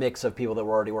some mix of people that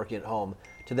were already working at home,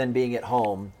 to then being at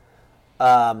home.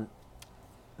 You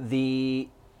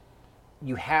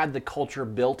had the culture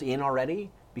built in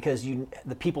already because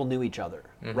the people knew each other,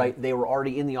 right? They were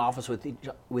already in the office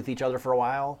with each other for a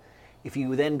while. If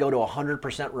you then go to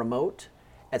 100% remote,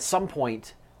 at some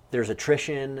point there's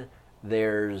attrition,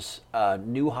 there's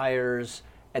new hires,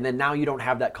 and then now you don't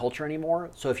have that culture anymore.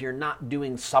 So if you're not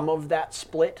doing some of that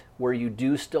split where you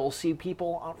do still see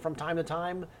people from time to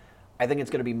time, I think it's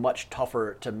going to be much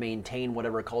tougher to maintain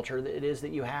whatever culture it is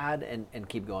that you had and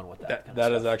keep going with that.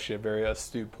 That is actually a very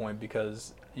astute point,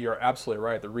 because you're absolutely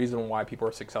right. The reason why people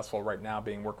are successful right now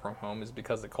being work from home is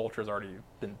because the culture has already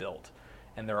been built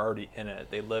and they're already in it.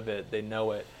 They live it, they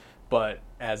know it. But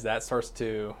as that starts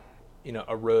to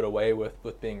erode away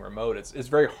with being remote, it's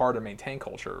very hard to maintain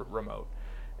culture remote.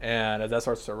 And as that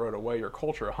starts to erode away, your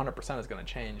culture 100% is going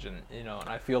to change. And and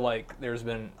I feel like there's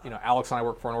been, Alex and I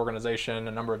worked for an organization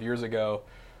a number of years ago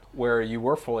where you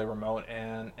were fully remote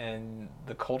and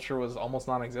the culture was almost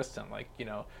non-existent. Like,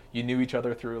 you knew each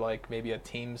other through like maybe a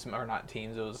Teams, or not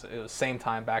Teams, it was same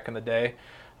time back in the day,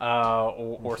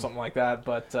 or something like that.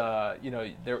 But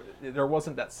there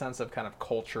wasn't that sense of kind of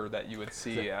culture that you would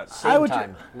see at same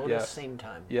time. Lotus same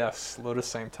time. Yes, Lotus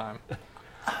same time.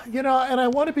 And I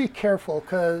want to be careful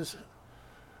because,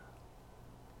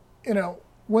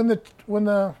 when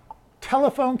the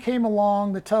telephone came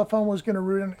along, the telephone was going to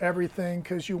ruin everything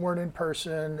because you weren't in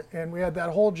person, and we had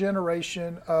that whole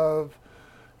generation of,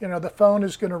 the phone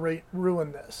is going to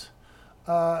ruin this.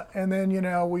 And then,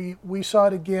 we saw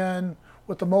it again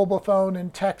with the mobile phone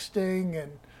and texting,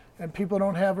 and people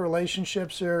don't have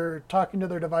relationships. They're talking to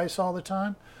their device all the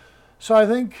time. So I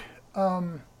think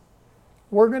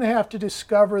we're going to have to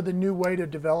discover the new way to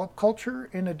develop culture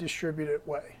in a distributed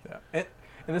way. Yeah.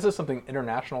 And And this is something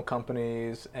international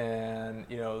companies and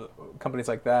companies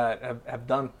like that have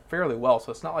done fairly well. So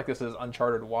it's not like this is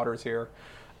uncharted waters here.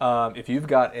 If you've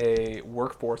got a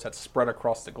workforce that's spread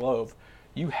across the globe,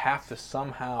 you have to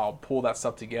somehow pull that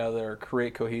stuff together,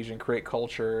 create cohesion, create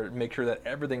culture, make sure that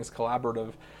everything's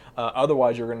collaborative.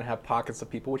 Otherwise, you're going to have pockets of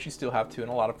people, which you still have to in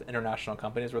a lot of international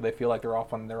companies, where they feel like they're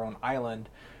off on their own island,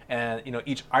 and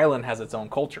each island has its own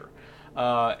culture.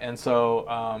 But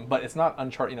it's not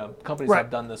uncharted. Companies Right. have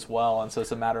done this well, and so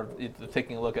it's a matter of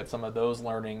taking a look at some of those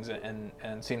learnings and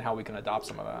seeing how we can adopt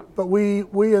some of that. But we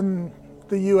in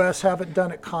the U.S. haven't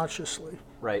done it consciously.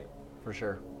 Right, for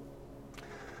sure.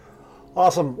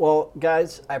 Awesome. Well,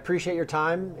 guys, I appreciate your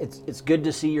time. It's good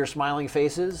to see your smiling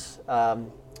faces.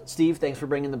 Steve, thanks for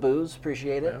bringing the booze.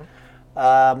 Appreciate it.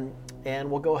 And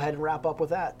we'll go ahead and wrap up with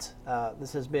that.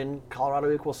 This has been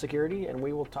Colorado Equals Security, and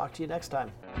we will talk to you next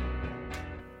time.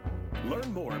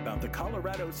 Learn more about the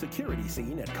Colorado security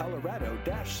scene at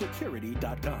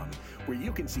colorado-security.com, where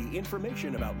you can see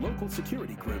information about local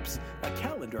security groups, a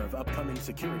calendar of upcoming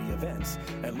security events,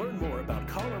 and learn more about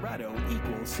Colorado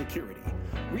Equals Security.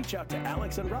 Reach out to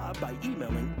Alex and Rob by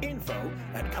emailing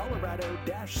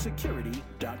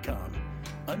info@colorado-security.com.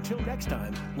 Until next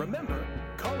time, remember,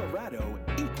 Colorado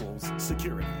equals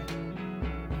security.